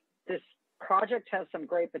 this project has some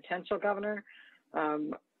great potential, Governor.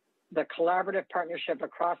 The collaborative partnership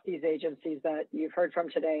across these agencies that you've heard from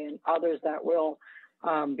today and others that we'll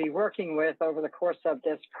be working with over the course of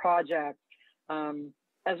this project,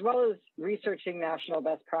 as well as researching national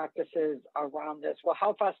best practices around this, will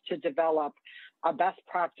help us to develop a best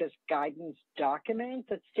practice guidance document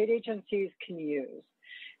that state agencies can use.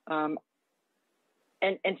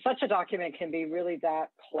 And such a document can be really that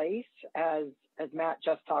place, as Matt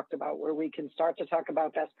just talked about, where we can start to talk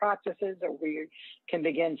about best practices, or we can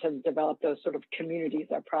begin to develop those sort of communities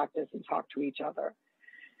that practice and talk to each other.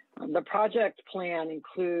 The project plan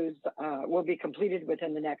will be completed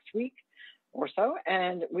within the next week or so,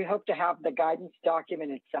 and we hope to have the guidance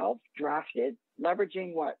document itself drafted,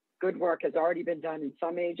 leveraging what good work has already been done in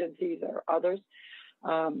some agencies or others.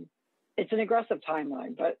 It's an aggressive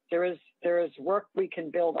timeline, but there is work we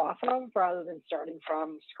can build off of rather than starting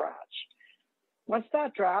from scratch. Once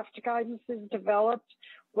that draft guidance is developed,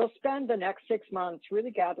 we'll spend the next 6 months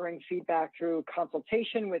really gathering feedback through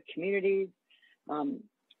consultation with communities,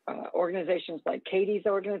 organizations like Katie's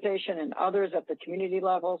organization and others at the community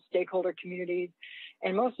level, stakeholder communities,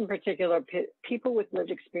 and most in particular, people with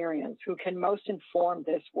lived experience who can most inform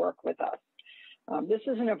this work with us. This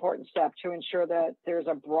is an important step to ensure that there's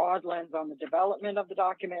a broad lens on the development of the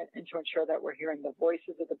document and to ensure that we're hearing the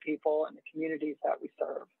voices of the people and the communities that we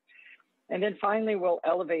serve. And then finally, we'll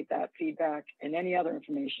elevate that feedback and any other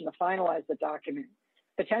information to finalize the document,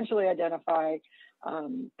 potentially identify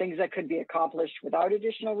things that could be accomplished without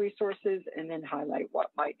additional resources, and then highlight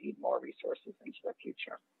what might need more resources into the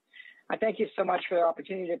future. I thank you so much for the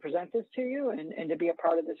opportunity to present this to you and to be a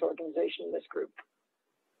part of this organization and this group.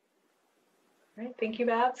 All right, thank you,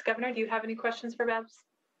 Babs. Governor, do you have any questions for Babs?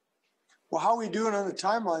 Well, how are we doing on the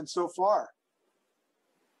timeline so far?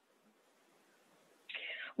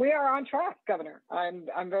 We are on track, Governor.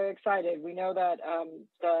 I'm very excited. We know that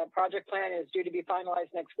the project plan is due to be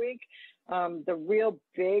finalized next week. The real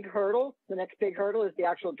big hurdle, the next big hurdle, is the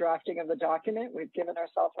actual drafting of the document. We've given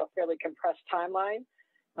ourselves a fairly compressed timeline.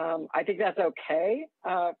 I think that's okay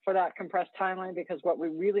for that compressed timeline, because what we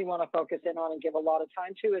really want to focus in on and give a lot of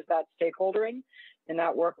time to is that stakeholdering and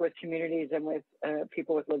that work with communities and with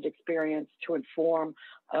people with lived experience to inform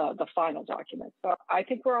the final document. So I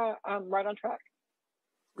think we're right on track.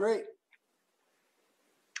 Great.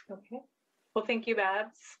 Okay. Well, thank you,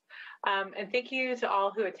 Babs. And thank you to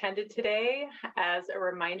all who attended today. As a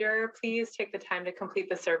reminder, please take the time to complete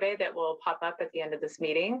the survey that will pop up at the end of this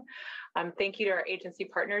meeting. Thank you to our agency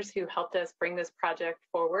partners who helped us bring this project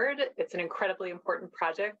forward. It's an incredibly important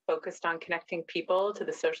project focused on connecting people to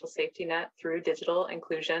the social safety net through digital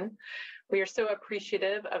inclusion. We are so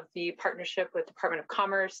appreciative of the partnership with Department of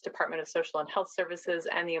Commerce, Department of Social and Health Services,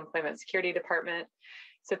 and the Employment Security Department.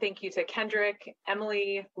 So thank you to Kendrick,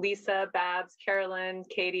 Emily, Lisa, Babs, Carolyn,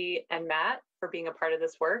 Katie, and Matt for being a part of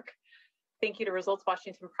this work. Thank you to Results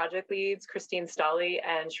Washington project leads, Christine Stolley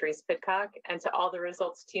and Sharice Pidcock, and to all the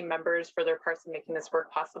Results team members for their parts in making this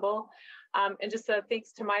work possible. And just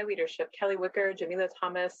thanks to my leadership, Kelly Wicker, Jamila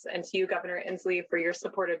Thomas, and to you, Governor Inslee, for your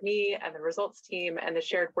support of me and the Results team and the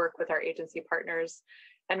shared work with our agency partners.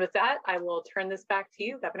 And with that, I will turn this back to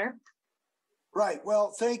you, Governor. Right.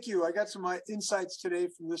 Well, thank you. I got some insights today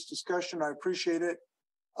from this discussion. I appreciate it.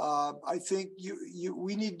 I think you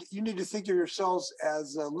need to think of yourselves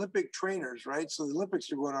as Olympic trainers, right? So the Olympics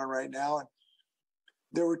are going on right now, and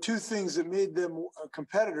there were two things that made them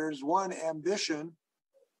competitors. One, ambition,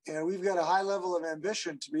 and we've got a high level of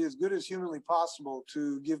ambition to be as good as humanly possible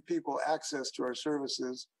to give people access to our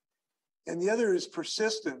services. And the other is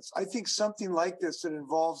persistence. I think something like this that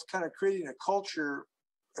involves kind of creating a culture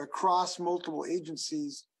across multiple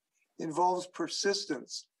agencies involves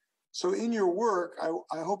persistence. So in your work,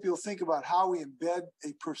 I hope you'll think about how we embed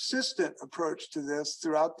a persistent approach to this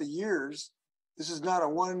throughout the years. This is not a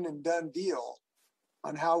one and done deal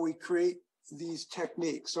on how we create these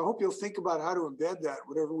techniques. So I hope you'll think about how to embed that,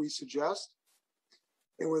 whatever we suggest.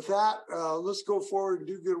 And with that, let's go forward and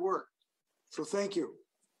do good work. So thank you.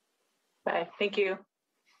 Bye. Thank you.